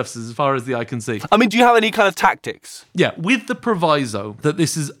glistening surfaces as far as the eye can see. I mean, do you have any kind of tactics? Yeah, with the proviso that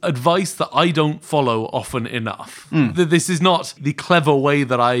this is advice that I don't follow often enough. That this is not the clever way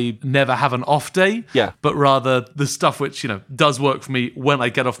that I never have an off day, but rather the stuff which, you know, does work for me when I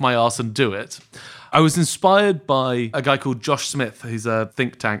get off my arse and do it. I was inspired by a guy called Josh Smith. He's a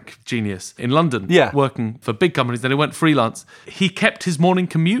think tank genius in London, working for big companies. Then he went freelance. He kept his morning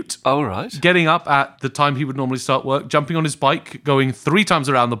commute. Oh, right. Getting up at the time he would normally start work, jumping on his bike, going 3 times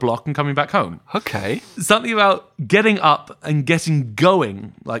around the block and coming back home. Okay. Something about getting up and getting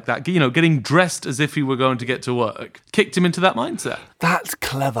going like that, you know, getting dressed as if he were going to get to work, kicked him into that mindset. That's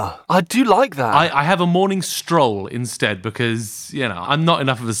clever. I do like that. I have a morning stroll instead because, you know, I'm not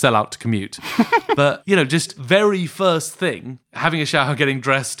enough of a sellout to commute. But, you know, just very first thing, having a shower, getting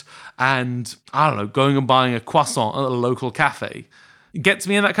dressed, and, I don't know, going and buying a croissant at a local cafe gets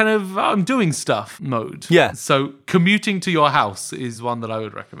me in that kind of I'm doing stuff mode. Yeah. So commuting to your house is one that I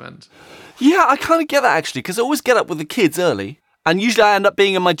would recommend. Yeah, I kind of get that, actually, because I always get up with the kids early. And usually I end up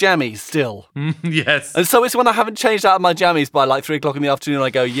being in my jammies still. Yes. And so it's when I haven't changed out of my jammies by like 3 o'clock in the afternoon,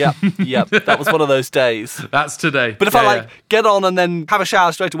 I go, yep, that was one of those days. That's today. But if I get on and then have a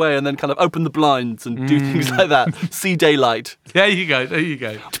shower straight away and then kind of open the blinds and do things like that, see daylight. There you go.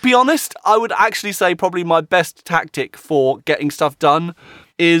 To be honest, I would actually say probably my best tactic for getting stuff done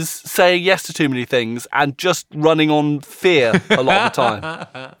is saying yes to too many things and just running on fear a lot of the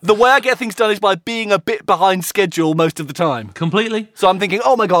time. The way I get things done is by being a bit behind schedule most of the time. Completely. So I'm thinking,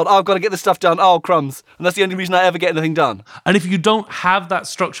 oh my God, I've got to get this stuff done. Oh, crumbs. And that's the only reason I ever get anything done. And if you don't have that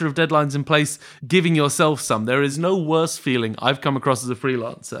structure of deadlines in place, giving yourself some, there is no worse feeling I've come across as a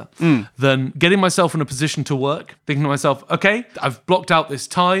freelancer than getting myself in a position to work, thinking to myself, okay, I've blocked out this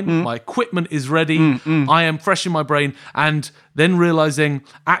time, my equipment is ready, I am fresh in my brain, and then realizing,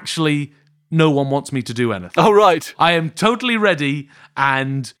 actually, no one wants me to do anything. Oh, right. I am totally ready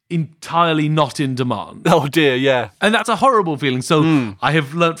and entirely not in demand. Oh, dear, yeah. And that's a horrible feeling. So I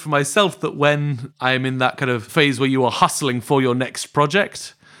have learnt for myself that when I am in that kind of phase where you are hustling for your next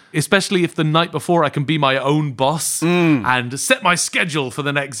project, especially if the night before I can be my own boss and set my schedule for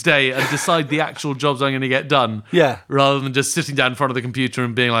the next day and decide the actual jobs I'm going to get done, rather than just sitting down in front of the computer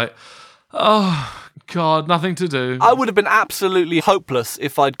and being like, oh, God, nothing to do. I would have been absolutely hopeless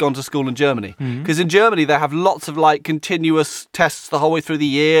if I'd gone to school in Germany. Because in Germany, they have lots of like continuous tests the whole way through the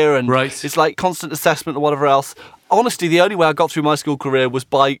year. And it's like constant assessment and whatever else. Honestly, the only way I got through my school career was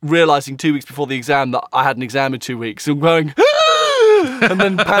by realising 2 weeks before the exam that I had an exam in 2 weeks and going, and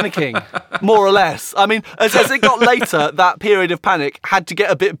then panicking, more or less. I mean, as it got later, that period of panic had to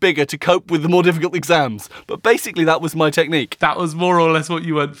get a bit bigger to cope with the more difficult exams. But basically, that was my technique. That was more or less what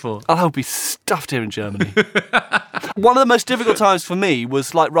you went for. I'll be stuffed here in Germany. One of the most difficult times for me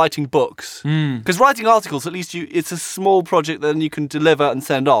was like writing books. Because writing articles, at least it's a small project that then you can deliver and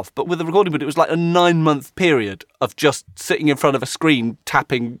send off. But with the recording book, it was like a 9-month period of just sitting in front of a screen,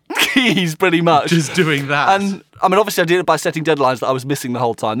 tapping keys pretty much. Just doing that. And I mean, obviously I did it by setting deadlines that I was missing the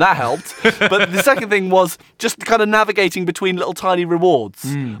whole time. That helped. But the second thing was just kind of navigating between little tiny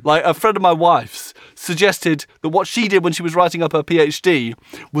rewards. Like a friend of my wife's suggested that what she did when she was writing up her PhD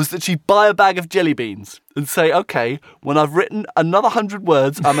was that she'd buy a bag of jelly beans and say, okay, when I've written another 100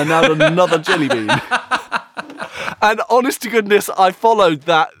 words, I'm allowed another jelly bean. And honest to goodness, I followed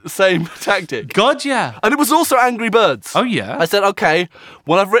that same tactic. God, yeah. And it was also Angry Birds. Oh, yeah. I said, okay,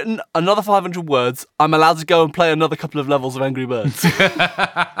 when I've written another 500 words, I'm allowed to go and play another couple of levels of Angry Birds.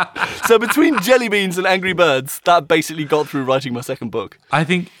 So between Jelly Beans and Angry Birds, that basically got through writing my second book. I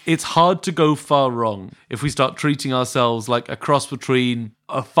think it's hard to go far wrong if we start treating ourselves like a cross between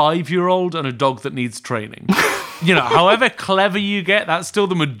a 5-year-old and a dog that needs training. You know, however clever you get, that's still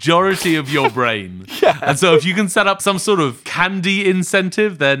the majority of your brain. And so if you can set up some sort of candy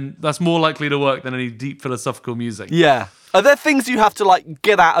incentive, then that's more likely to work than any deep philosophical music. Yeah. Are there things you have to, like,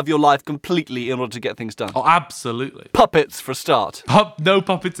 get out of your life completely in order to get things done? Oh, absolutely. Puppets, for a start. No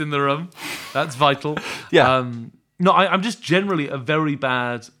puppets in the room. That's vital. Yeah. No, I'm just generally a very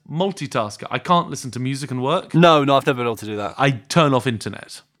bad multitasker. I can't listen to music and work. No, I've never been able to do that. I turn off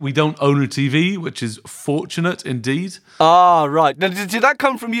internet. We don't own a TV, which is fortunate indeed. Ah, right. Now, did that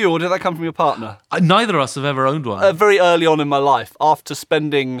come from you or did that come from your partner? Neither of us have ever owned one. Very early on in my life, after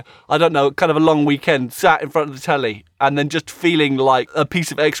spending, I don't know, kind of a long weekend, sat in front of the telly and then just feeling like a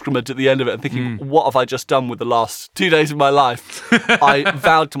piece of excrement at the end of it and thinking, what have I just done with the last 2 days of my life? I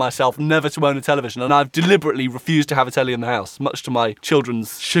vowed to myself never to own a television, and I've deliberately refused to have a telly in the house, much to my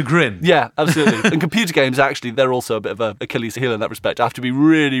children's chagrin. Yeah, absolutely. And computer games, actually, they're also a bit of a Achilles heel in that respect. I have to be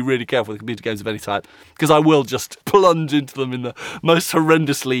really, really careful with computer games of any type, because I will just plunge into them in the most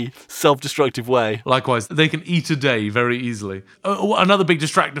horrendously self-destructive way. Likewise, they can eat a day very easily. Another big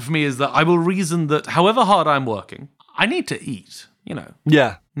distractor for me is that I will reason that however hard I'm working, I need to eat, you know.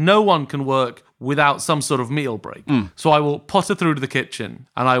 Yeah. No one can work without some sort of meal break. So I will potter through to the kitchen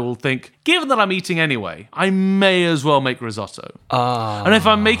and I will think, given that I'm eating anyway, I may as well make risotto. And if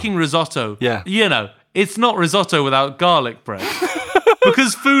I'm making risotto, you know, it's not risotto without garlic bread.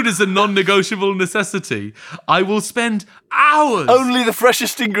 Because food is a non-negotiable necessity, I will spend hours. Only the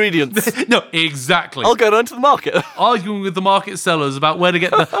freshest ingredients. No, exactly. I'll go down to the market. Arguing with the market sellers about where to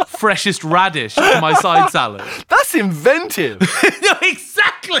get the freshest radish for my side salad. That's inventive. No,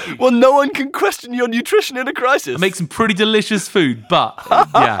 exactly. Well, no one can question your nutrition in a crisis. I make some pretty delicious food, but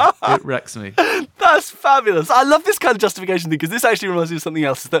yeah, it wrecks me. That's fabulous. I love this kind of justification thing because this actually reminds me of something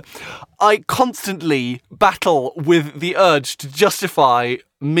else. Is that I constantly battle with the urge to justify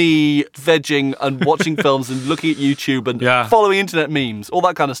me vegging and watching films and looking at YouTube and following internet memes, all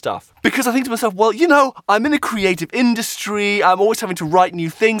that kind of stuff. Because I think to myself, well, you know, I'm in a creative industry. I'm always having to write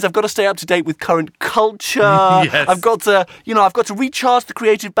new things. I've got to stay up to date with current culture. I've got to, I've got to recharge the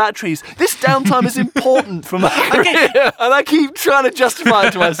creative batteries. This downtime is important for my career. And I keep trying to justify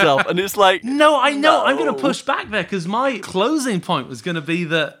it to myself. And it's like, no, I know. I'm going to push back there because my closing point was going to be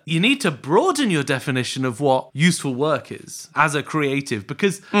that you need to broaden your definition of what useful work is as a creative, because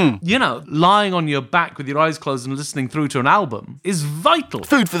Because, lying on your back with your eyes closed and listening through to an album is vital.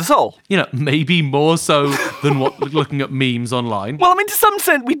 Food for the soul. Maybe more so than looking at memes online. Well, I mean, to some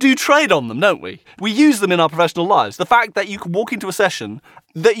extent, we do trade on them, don't we? We use them in our professional lives. The fact that you can walk into a session,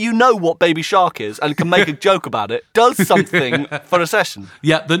 that you know what Baby Shark is and can make a joke about it, does something for a session.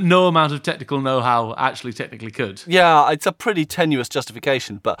 Yeah, that no amount of technical know-how actually technically could. Yeah, it's a pretty tenuous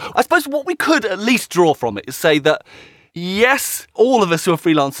justification. But I suppose what we could at least draw from it is say that, yes, all of us who are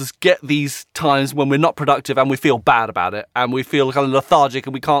freelancers get these times when we're not productive and we feel bad about it and we feel kind of lethargic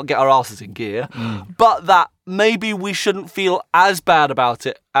and we can't get our asses in gear, but that maybe we shouldn't feel as bad about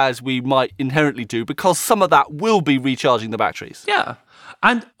it as we might inherently do, because some of that will be recharging the batteries. Yeah.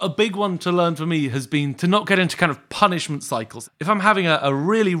 And a big one to learn for me has been to not get into kind of punishment cycles. If I'm having a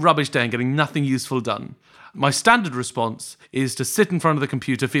really rubbish day and getting nothing useful done, my standard response is to sit in front of the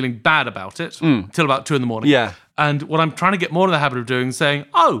computer feeling bad about it till about 2 a.m. Yeah. And what I'm trying to get more in the habit of doing is saying,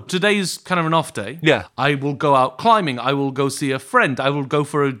 oh, today's kind of an off day. Yeah. I will go out climbing. I will go see a friend. I will go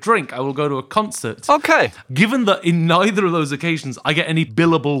for a drink. I will go to a concert. Okay. Given that in neither of those occasions I get any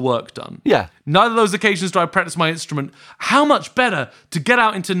billable work done. Yeah. Neither of those occasions do I practice my instrument. How much better to get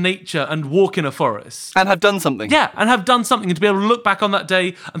out into nature and walk in a forest. And have done something. Yeah, and have done something and to be able to look back on that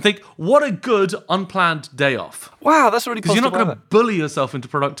day and think, what a good unplanned day off. Wow, that's really Because positive. you're not going to bully yourself into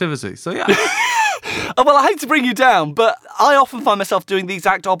productivity. So yeah. Oh, well, I hate to bring you down, but I often find myself doing the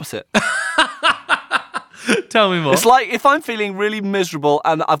exact opposite. Tell me more. It's like if I'm feeling really miserable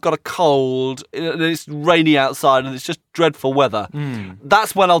and I've got a cold, and it's rainy outside and it's just dreadful weather,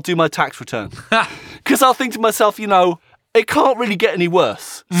 that's when I'll do my tax return. Because I'll think to myself, it can't really get any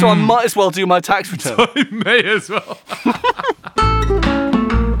worse, so I might as well do my tax return. So I may as well.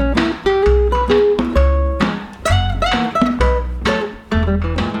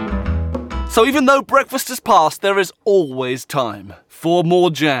 So even though breakfast has passed, there is always time for more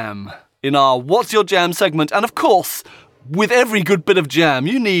jam in our What's Your Jam segment. And of course, with every good bit of jam,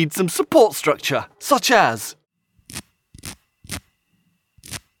 you need some support structure, such as...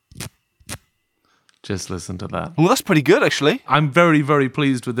 Just listen to that. Well, that's pretty good, actually. I'm very, very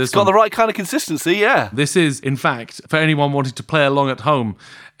pleased with this It's got the right kind of consistency, yeah. This is, in fact, for anyone wanting to play along at home,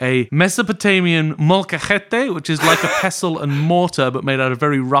 a Mesopotamian molcajete, which is like a pestle and mortar, but made out of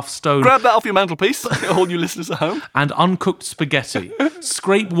very rough stone. Grab that off your mantelpiece, all you listeners at home. And uncooked spaghetti.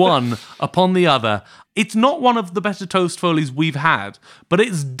 Scrape one upon the other. It's not one of the better toast folies we've had, but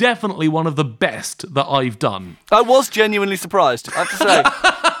it's definitely one of the best that I've done. I was genuinely surprised, I have to say.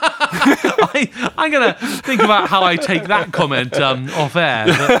 I'm going to think about how I take that comment off air.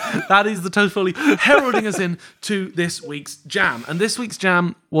 But that is the toast foley heralding us in to this week's jam. And this week's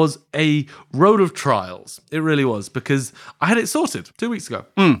jam was a road of trials. It really was, because I had it sorted 2 weeks ago.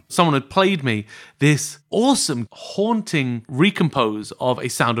 Someone had played me this awesome, haunting recompose of a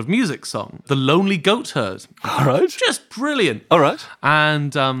Sound of Music song, The Lonely Goat Herd. All right. Just brilliant. All right.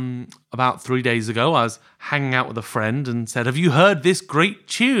 And about 3 days ago, I was hanging out with a friend and said, have you heard this great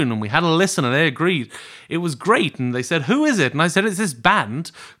tune? And we had a listen and they agreed it was great. And they said, who is it? And I said, it's this band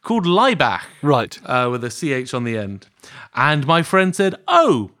called Laibach. Right. With a CH on the end. And my friend said,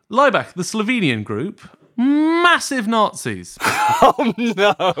 oh, Laibach, the Slovenian group. Massive Nazis. Oh,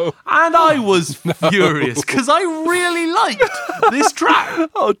 no. And I was furious because I really liked this track.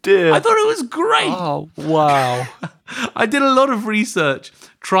 Oh, dear. I thought it was great. Oh, wow. I did a lot of research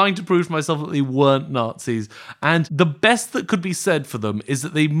trying to prove to myself that they weren't Nazis. And the best that could be said for them is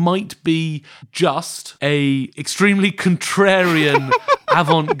that they might be just a extremely contrarian,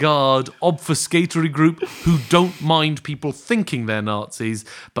 avant-garde, obfuscatory group who don't mind people thinking they're Nazis.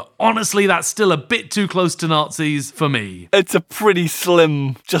 But honestly, that's still a bit too close to Nazis for me. It's a pretty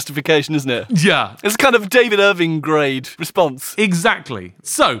slim justification, isn't it? Yeah. It's kind of David Irving grade response. Exactly.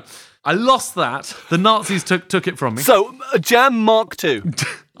 So, I lost that. The Nazis took it from me. So, Jam Mark II.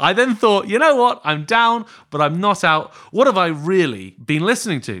 I then thought, you know what? I'm down, but I'm not out. What have I really been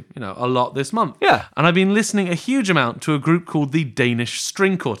listening to? A lot this month. Yeah. And I've been listening a huge amount to a group called the Danish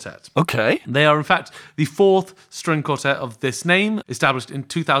String Quartet. Okay. They are, in fact, the fourth string quartet of this name, established in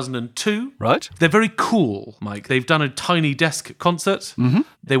 2002. Right. They're very cool, Mike. They've done a tiny desk concert. Mm-hmm.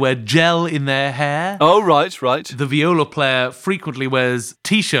 They wear gel in their hair. Oh, right. The viola player frequently wears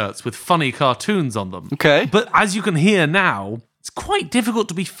T-shirts with funny cartoons on them. Okay. But as you can hear now, it's quite difficult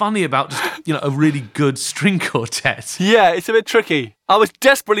to be funny about just, a really good string quartet. Yeah, it's a bit tricky. I was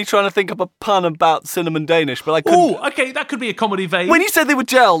desperately trying to think up a pun about cinnamon Danish, but I couldn't. Oh, okay, that could be a comedy vein. When you said they were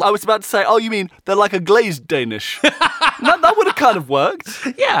gel, I was about to say, oh, you mean they're like a glazed Danish. that would have kind of worked.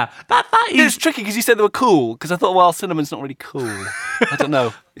 Yeah, that It's is... tricky because you said they were cool, because I thought, well, cinnamon's not really cool. I don't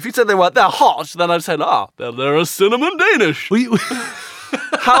know. If you said they're hot, then I'd say, they're a cinnamon Danish.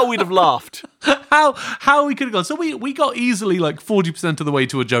 How we'd have laughed. How we could have gone. So we got easily like 40% of the way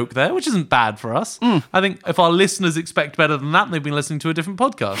to a joke there, which isn't bad for us. I think if our listeners expect better than that, they've been listening to a different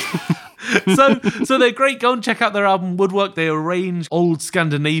podcast. So they're great. Go and check out their album Woodwork. They arrange old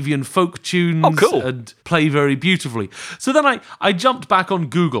Scandinavian folk tunes and play very beautifully. So then I jumped back on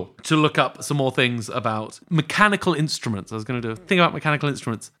Google to look up some more things about mechanical instruments. I was going to do a thing about mechanical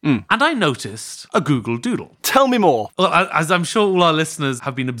instruments. And I noticed a Google Doodle. Tell me more. Well, as I'm sure all our listeners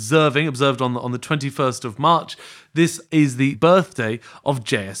have been observed on the 21st of March, this is the birthday of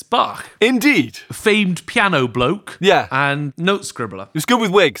J.S. Bach. Indeed. Famed piano bloke. Yeah. And note scribbler. He was good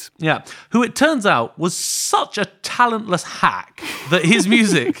with wigs. Yeah. Who it turns out was such a talentless hack that his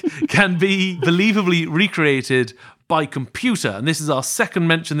music can be believably recreated by computer. And this is our second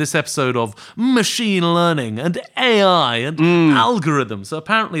mention this episode of machine learning and AI and algorithms. So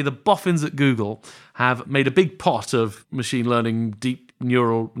apparently the boffins at Google have made a big pot of machine learning, deep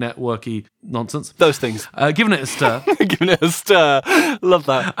neural networky nonsense. Those things. Given it a stir. Giving it a stir. Love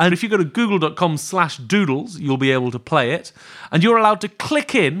that. And if you go to google.com/doodles, you'll be able to play it. And you're allowed to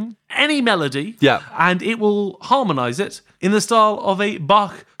click in any melody. Yeah. And it will harmonise it in the style of a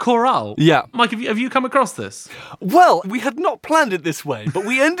Bach chorale. Yeah. Mike, have you come across this? Well, we had not planned it this way, but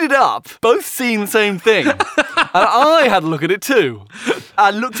we ended up both seeing the same thing. And I had a look at it too. I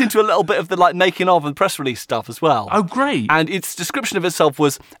looked into a little bit of the making of and press release stuff as well. Oh, great. And its description of itself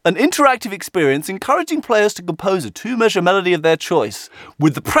was an interactive experience encouraging players to compose a two-measure melody of their choice.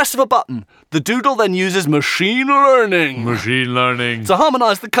 With the press of a button, the doodle then uses machine learning to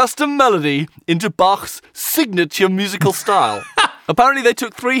harmonise the custom melody into Bach's signature musical style. Apparently they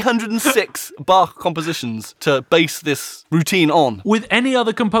took 306 Bach compositions to base this routine on. With any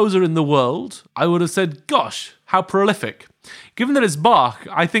other composer in the world, I would have said, gosh, how prolific. Given that it's Bach,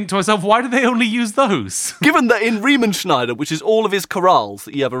 I think to myself, why do they only use those? Given that in Riemenschneider, which is all of his chorales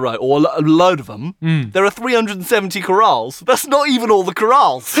that he ever wrote, or a load of them, there are 370 chorales. That's not even all the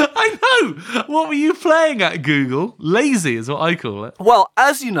chorales. I know! What were you playing at, Google? Lazy is what I call it. Well,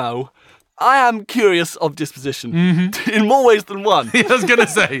 as you know, I am curious of disposition in more ways than one. I was going to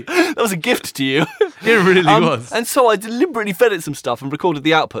say. That was a gift to you. It really was. And so I deliberately fed it some stuff and recorded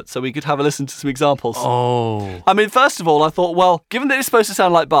the output so we could have a listen to some examples. Oh. I mean, first of all, I thought, well, given that it's supposed to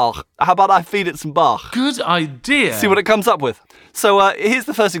sound like Bach, how about I feed it some Bach? Good idea. See what it comes up with. So here's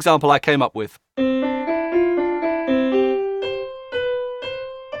the first example I came up with.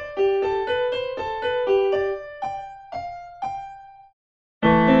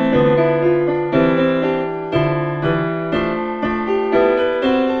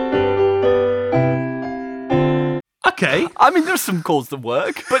 Okay. I mean, there's some chords that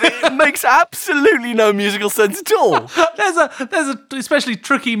work, but it makes absolutely no musical sense at all. There's a especially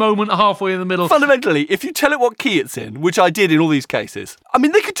tricky moment halfway in the middle. Fundamentally, if you tell it what key it's in, which I did in all these cases, I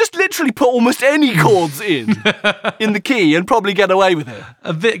mean, they could just literally put almost any chords in the key and probably get away with it.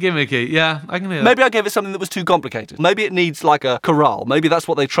 A bit gimmicky, yeah, I can hear that. Maybe I gave it something that was too complicated. Maybe it needs like a chorale. Maybe that's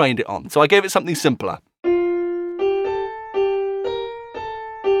what they trained it on. So I gave it something simpler.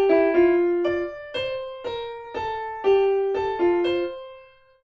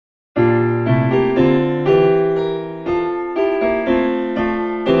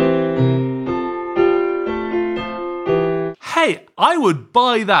 Hey, I would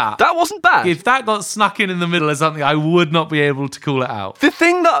buy that. That wasn't bad. If that got snuck in the middle of something, I would not be able to call it out. The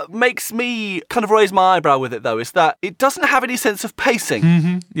thing that makes me kind of raise my eyebrow with it, though, is that it doesn't have any sense of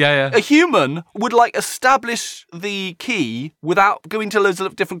pacing. Yeah. A human would, establish the key without going to loads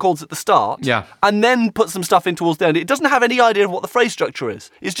of different chords at the start. Yeah. And then put some stuff in towards the end. It doesn't have any idea of what the phrase structure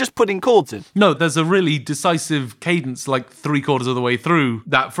is. It's just putting chords in. No, there's a really decisive cadence, 3/4 of the way through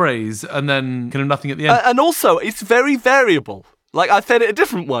that phrase, and then kind of nothing at the end. And also, it's very variable. I fed it a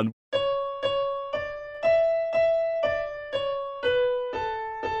different one.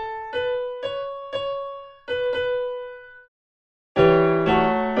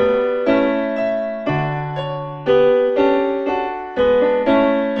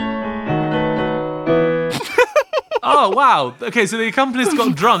 Oh, wow. Okay, so the accompanist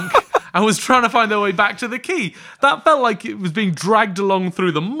got drunk and was trying to find their way back to the key. That felt like it was being dragged along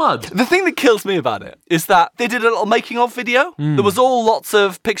through the mud. The thing that kills me about it is that they did a little making-of video. There was all lots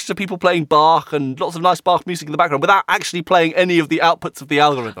of pictures of people playing Bach and lots of nice Bach music in the background without actually playing any of the outputs of the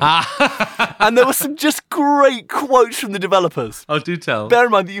algorithm. And there were some just great quotes from the developers. Oh, do tell. Bear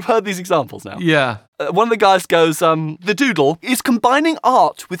in mind that you've heard these examples now. Yeah. One of the guys goes, the doodle is combining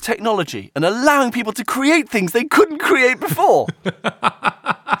art with technology and allowing people to create things they couldn't create before.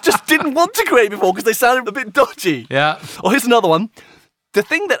 Just didn't want to create before because they sounded a bit dodgy. Yeah. Or here's another one. The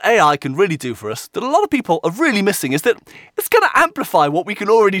thing that AI can really do for us, that a lot of people are really missing, is that it's going to amplify what we can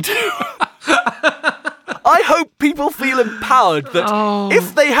already do. I hope people feel empowered that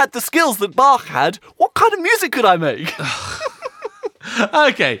if they had the skills that Bach had, what kind of music could I make?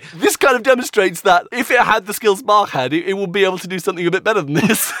 Okay. This kind of demonstrates that if it had the skills Bach had, it will be able to do something a bit better than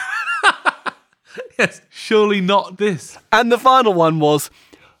this. Yes, surely not this. And the final one was,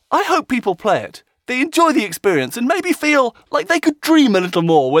 I hope people play it. They enjoy the experience and maybe feel like they could dream a little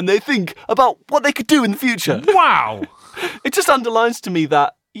more when they think about what they could do in the future. Wow. It just underlines to me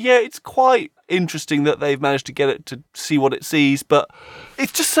that, yeah, it's quite interesting that they've managed to get it to see what it sees, but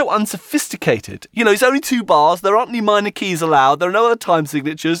it's just so unsophisticated. You know, it's only 2 bars, there aren't any minor keys allowed, there are no other time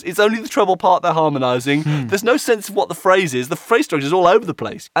signatures, it's only the treble part they're harmonising, there's no sense of what the phrase is, the phrase structure is all over the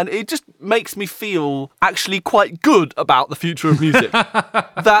place, and it just makes me feel actually quite good about the future of music.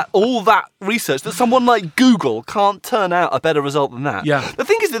 That all that research, that someone like Google can't turn out a better result than that. Yeah. The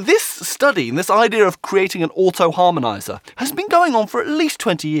thing is that this study and this idea of creating an auto-harmoniser has been going on for at least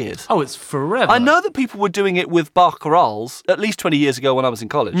 20 years. Oh, it's forever. I know that people were doing it with Bach chorales at least 20 years ago when I was in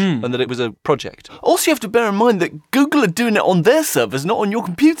college, and that it was a project. Also, you have to bear in mind that Google are doing it on their servers, not on your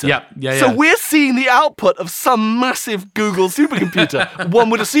computer. Yeah. So we're seeing the output of some massive Google supercomputer, one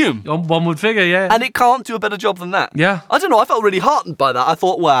would assume. One would figure, yeah. And it can't do a better job than that. Yeah. I don't know, I felt really heartened by that. I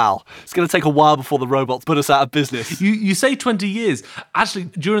thought, wow, it's going to take a while before the robots put us out of business. You say 20 years. Actually,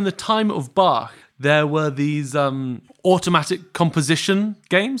 during the time of Bach, there were these automatic composition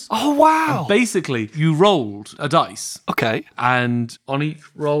games. Oh, wow. Basically, you rolled a dice. Okay. And on each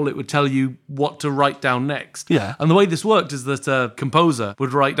roll, it would tell you what to write down next. Yeah. And the way this worked is that a composer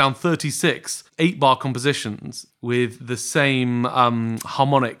would write down 36 8-bar compositions with the same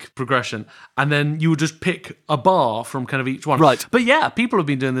harmonic progression. And then you would just pick a bar from kind of each one. Right. But yeah, people have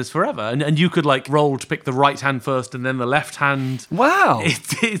been doing this forever. And you could like roll to pick the right hand first and then the left hand. Wow.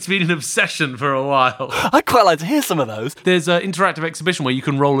 It's been an obsession for a while. I'd quite like to hear some of those. There's an interactive exhibition where you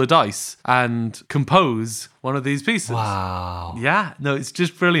can roll a dice and compose one of these pieces. Wow. Yeah, no, it's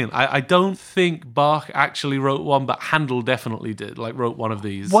just brilliant. I don't think Bach actually wrote one, but Handel definitely did, wrote one of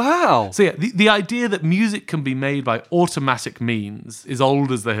these. Wow. So yeah, the idea that music can be made by automatic means is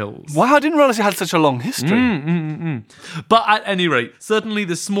old as the hills. Wow, I didn't realise it had such a long history. But at any rate, certainly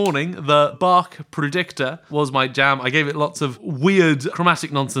this morning, the Bach Predictor was my jam. I gave it lots of weird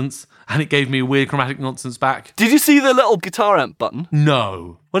chromatic nonsense, and it gave me weird chromatic nonsense back. Did you see the little guitar amp button?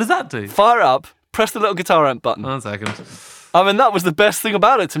 No. What does that do? Fire it up, press the little guitar amp button. 1 second. I mean, that was the best thing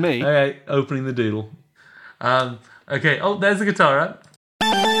about it to me. Okay, opening the doodle. Okay, there's the guitar amp.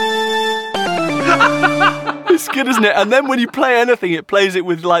 It's good, isn't it? And then when you play anything, it plays it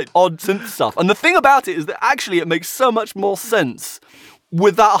with like odd synth stuff. And the thing about it is that actually it makes so much more sense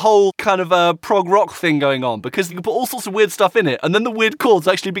with that whole kind of prog rock thing going on, because you can put all sorts of weird stuff in it, and then the weird chords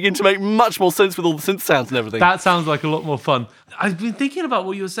actually begin to make much more sense with all the synth sounds and everything. That sounds like a lot more fun. I've been thinking about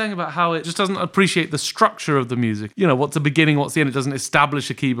what you were saying about how it just doesn't appreciate the structure of the music. You know, what's the beginning, what's the end. It doesn't establish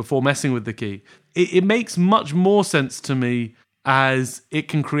a key before messing with the key. It makes much more sense to me as it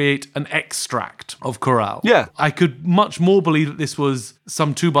can create an extract of chorale. Yeah. I could much more believe that this was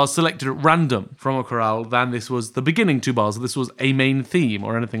some 2 bars selected at random from a chorale than this was the beginning 2 bars, or this was a main theme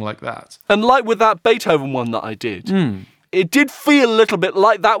or anything like that. And like with that Beethoven one that I did, it did feel a little bit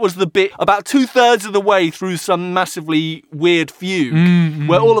like that was the bit about 2/3 of the way through some massively weird fugue,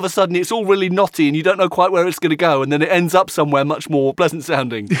 where all of a sudden it's all really knotty and you don't know quite where it's going to go, and then it ends up somewhere much more pleasant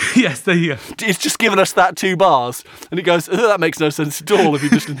sounding. Yes, there you go. It's just given us that 2 bars, and it goes, that makes no sense at all if you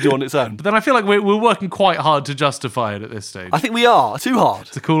just listen to it on its own. But then I feel like we're working quite hard to justify it at this stage. I think we are too hard.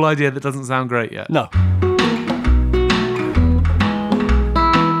 It's a cool idea that doesn't sound great yet. No.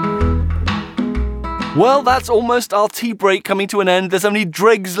 Well, that's almost our tea break coming to an end. There's only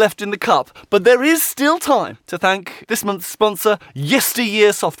dregs left in the cup, but there is still time to thank this month's sponsor,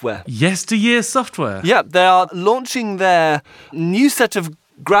 Yesteryear Software. Yesteryear Software? Yeah, they are launching their new set of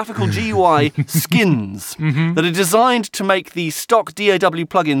graphical GUI skins that are designed to make the stock DAW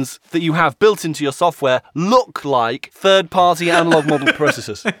plugins that you have built into your software look like third-party analog model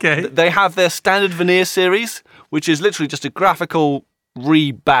processors. Okay. They have their standard veneer series, which is literally just a graphical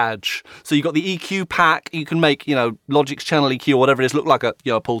rebadge. So you've got the EQ pack. You can make, Logic's channel EQ or whatever it is look like a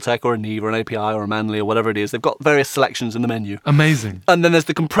Pultec or a Neve or an API or a Manley or whatever it is. They've got various selections in the menu. Amazing. And then there's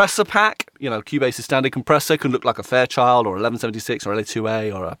the compressor pack. Cubase's standard compressor can look like a Fairchild or 1176 or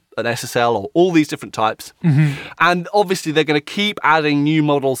LA2A or a an SSL or all these different types. And obviously they're going to keep adding new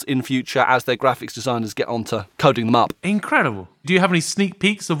models in future as their graphics designers get onto coding them up. Incredible. Do you have any sneak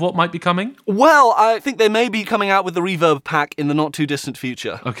peeks of what might be coming? Well, I think they may be coming out with the Reverb pack in the not too distant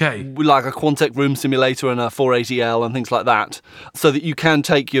future. Okay. Like a Quantec room simulator and a 480L and things like that, so that you can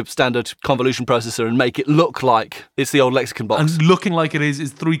take your standard convolution processor and make it look like it's the old Lexicon box. And looking like it is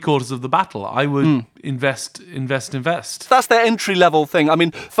 3/4 of the battle. I would invest. That's their entry-level thing. I mean,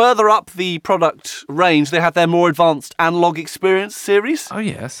 further up the product range, they have their more advanced analog experience series. Oh,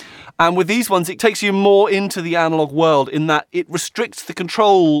 yes. And with these ones, it takes you more into the analog world in that it restricts the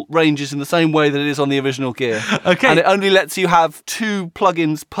control ranges in the same way that it is on the original Gear. Okay. And it only lets you have 2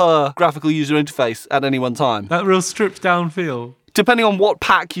 plugins per graphical user interface at any one time. That real stripped down feel. Depending on what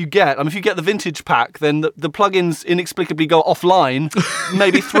pack you get, I mean, if you get the vintage pack, then the plugins inexplicably go offline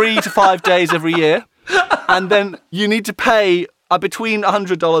maybe 3 to 5 days every year. And then you need to pay between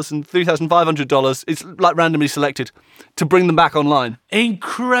 $100 and $3,500, it's like randomly selected, to bring them back online.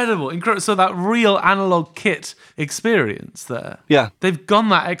 Incredible. So that real analog kit experience there. Yeah. They've gone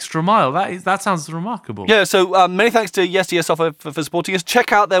that extra mile. That sounds remarkable. Yeah, so many thanks to YesDS Software for supporting us.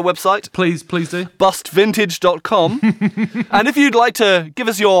 Check out their website. Please do. Bustvintage.com. And if you'd like to give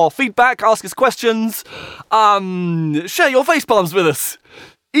us your feedback, ask us questions, share your facepalms with us,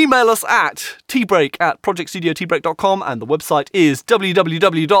 email us at tbreak@projectstudiotbreak.com, and the website is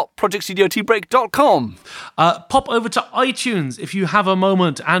www.projectstudiotbreak.com. Pop over to iTunes if you have a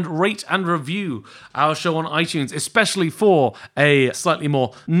moment and rate and review our show on iTunes, especially for a slightly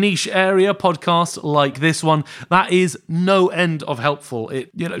more niche area podcast like this one. That is no end of helpful.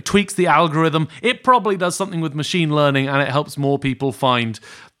 It tweaks the algorithm. It probably does something with machine learning, and it helps more people find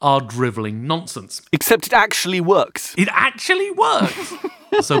our drivelling nonsense. Except it actually works. It actually works.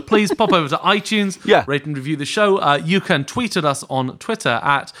 So please pop over to iTunes, rate and review the show. You can tweet at us on Twitter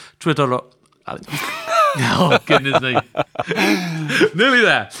at Twitter. Oh, goodness me. Nearly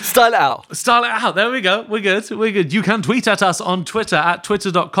there. Style it out. There we go. We're good. You can tweet at us on Twitter at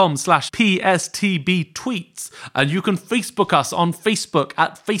twitter.com/PSTBtweets. And you can Facebook us on Facebook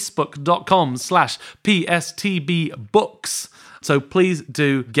at facebook.com/PSTBbooks. So please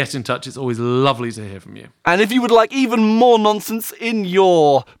do get in touch. It's always lovely to hear from you. And if you would like even more nonsense in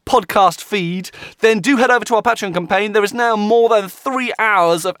your podcast feed, then do head over to our Patreon campaign. There is now more than 3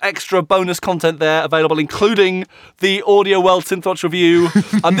 hours of extra bonus content there available, including the Audio World Synthwatch review.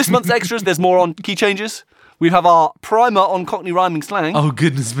 This month's extras, there's more on key changes. We have our primer on Cockney rhyming slang. Oh,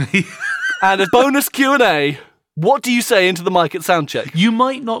 goodness me. And a bonus Q&A. What do you say into the mic at soundcheck? You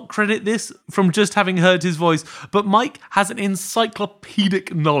might not credit this from just having heard his voice, but Mike has an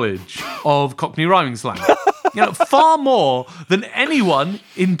encyclopedic knowledge of Cockney rhyming slang. Far more than anyone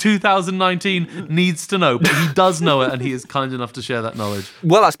in 2019 needs to know, but he does know it, and he is kind enough to share that knowledge.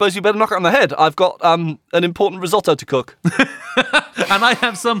 Well, I suppose you better knock it on the head. I've got an important risotto to cook. And I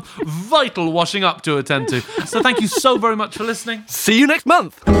have some vital washing up to attend to. So thank you so very much for listening. See you next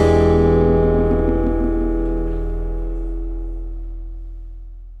month.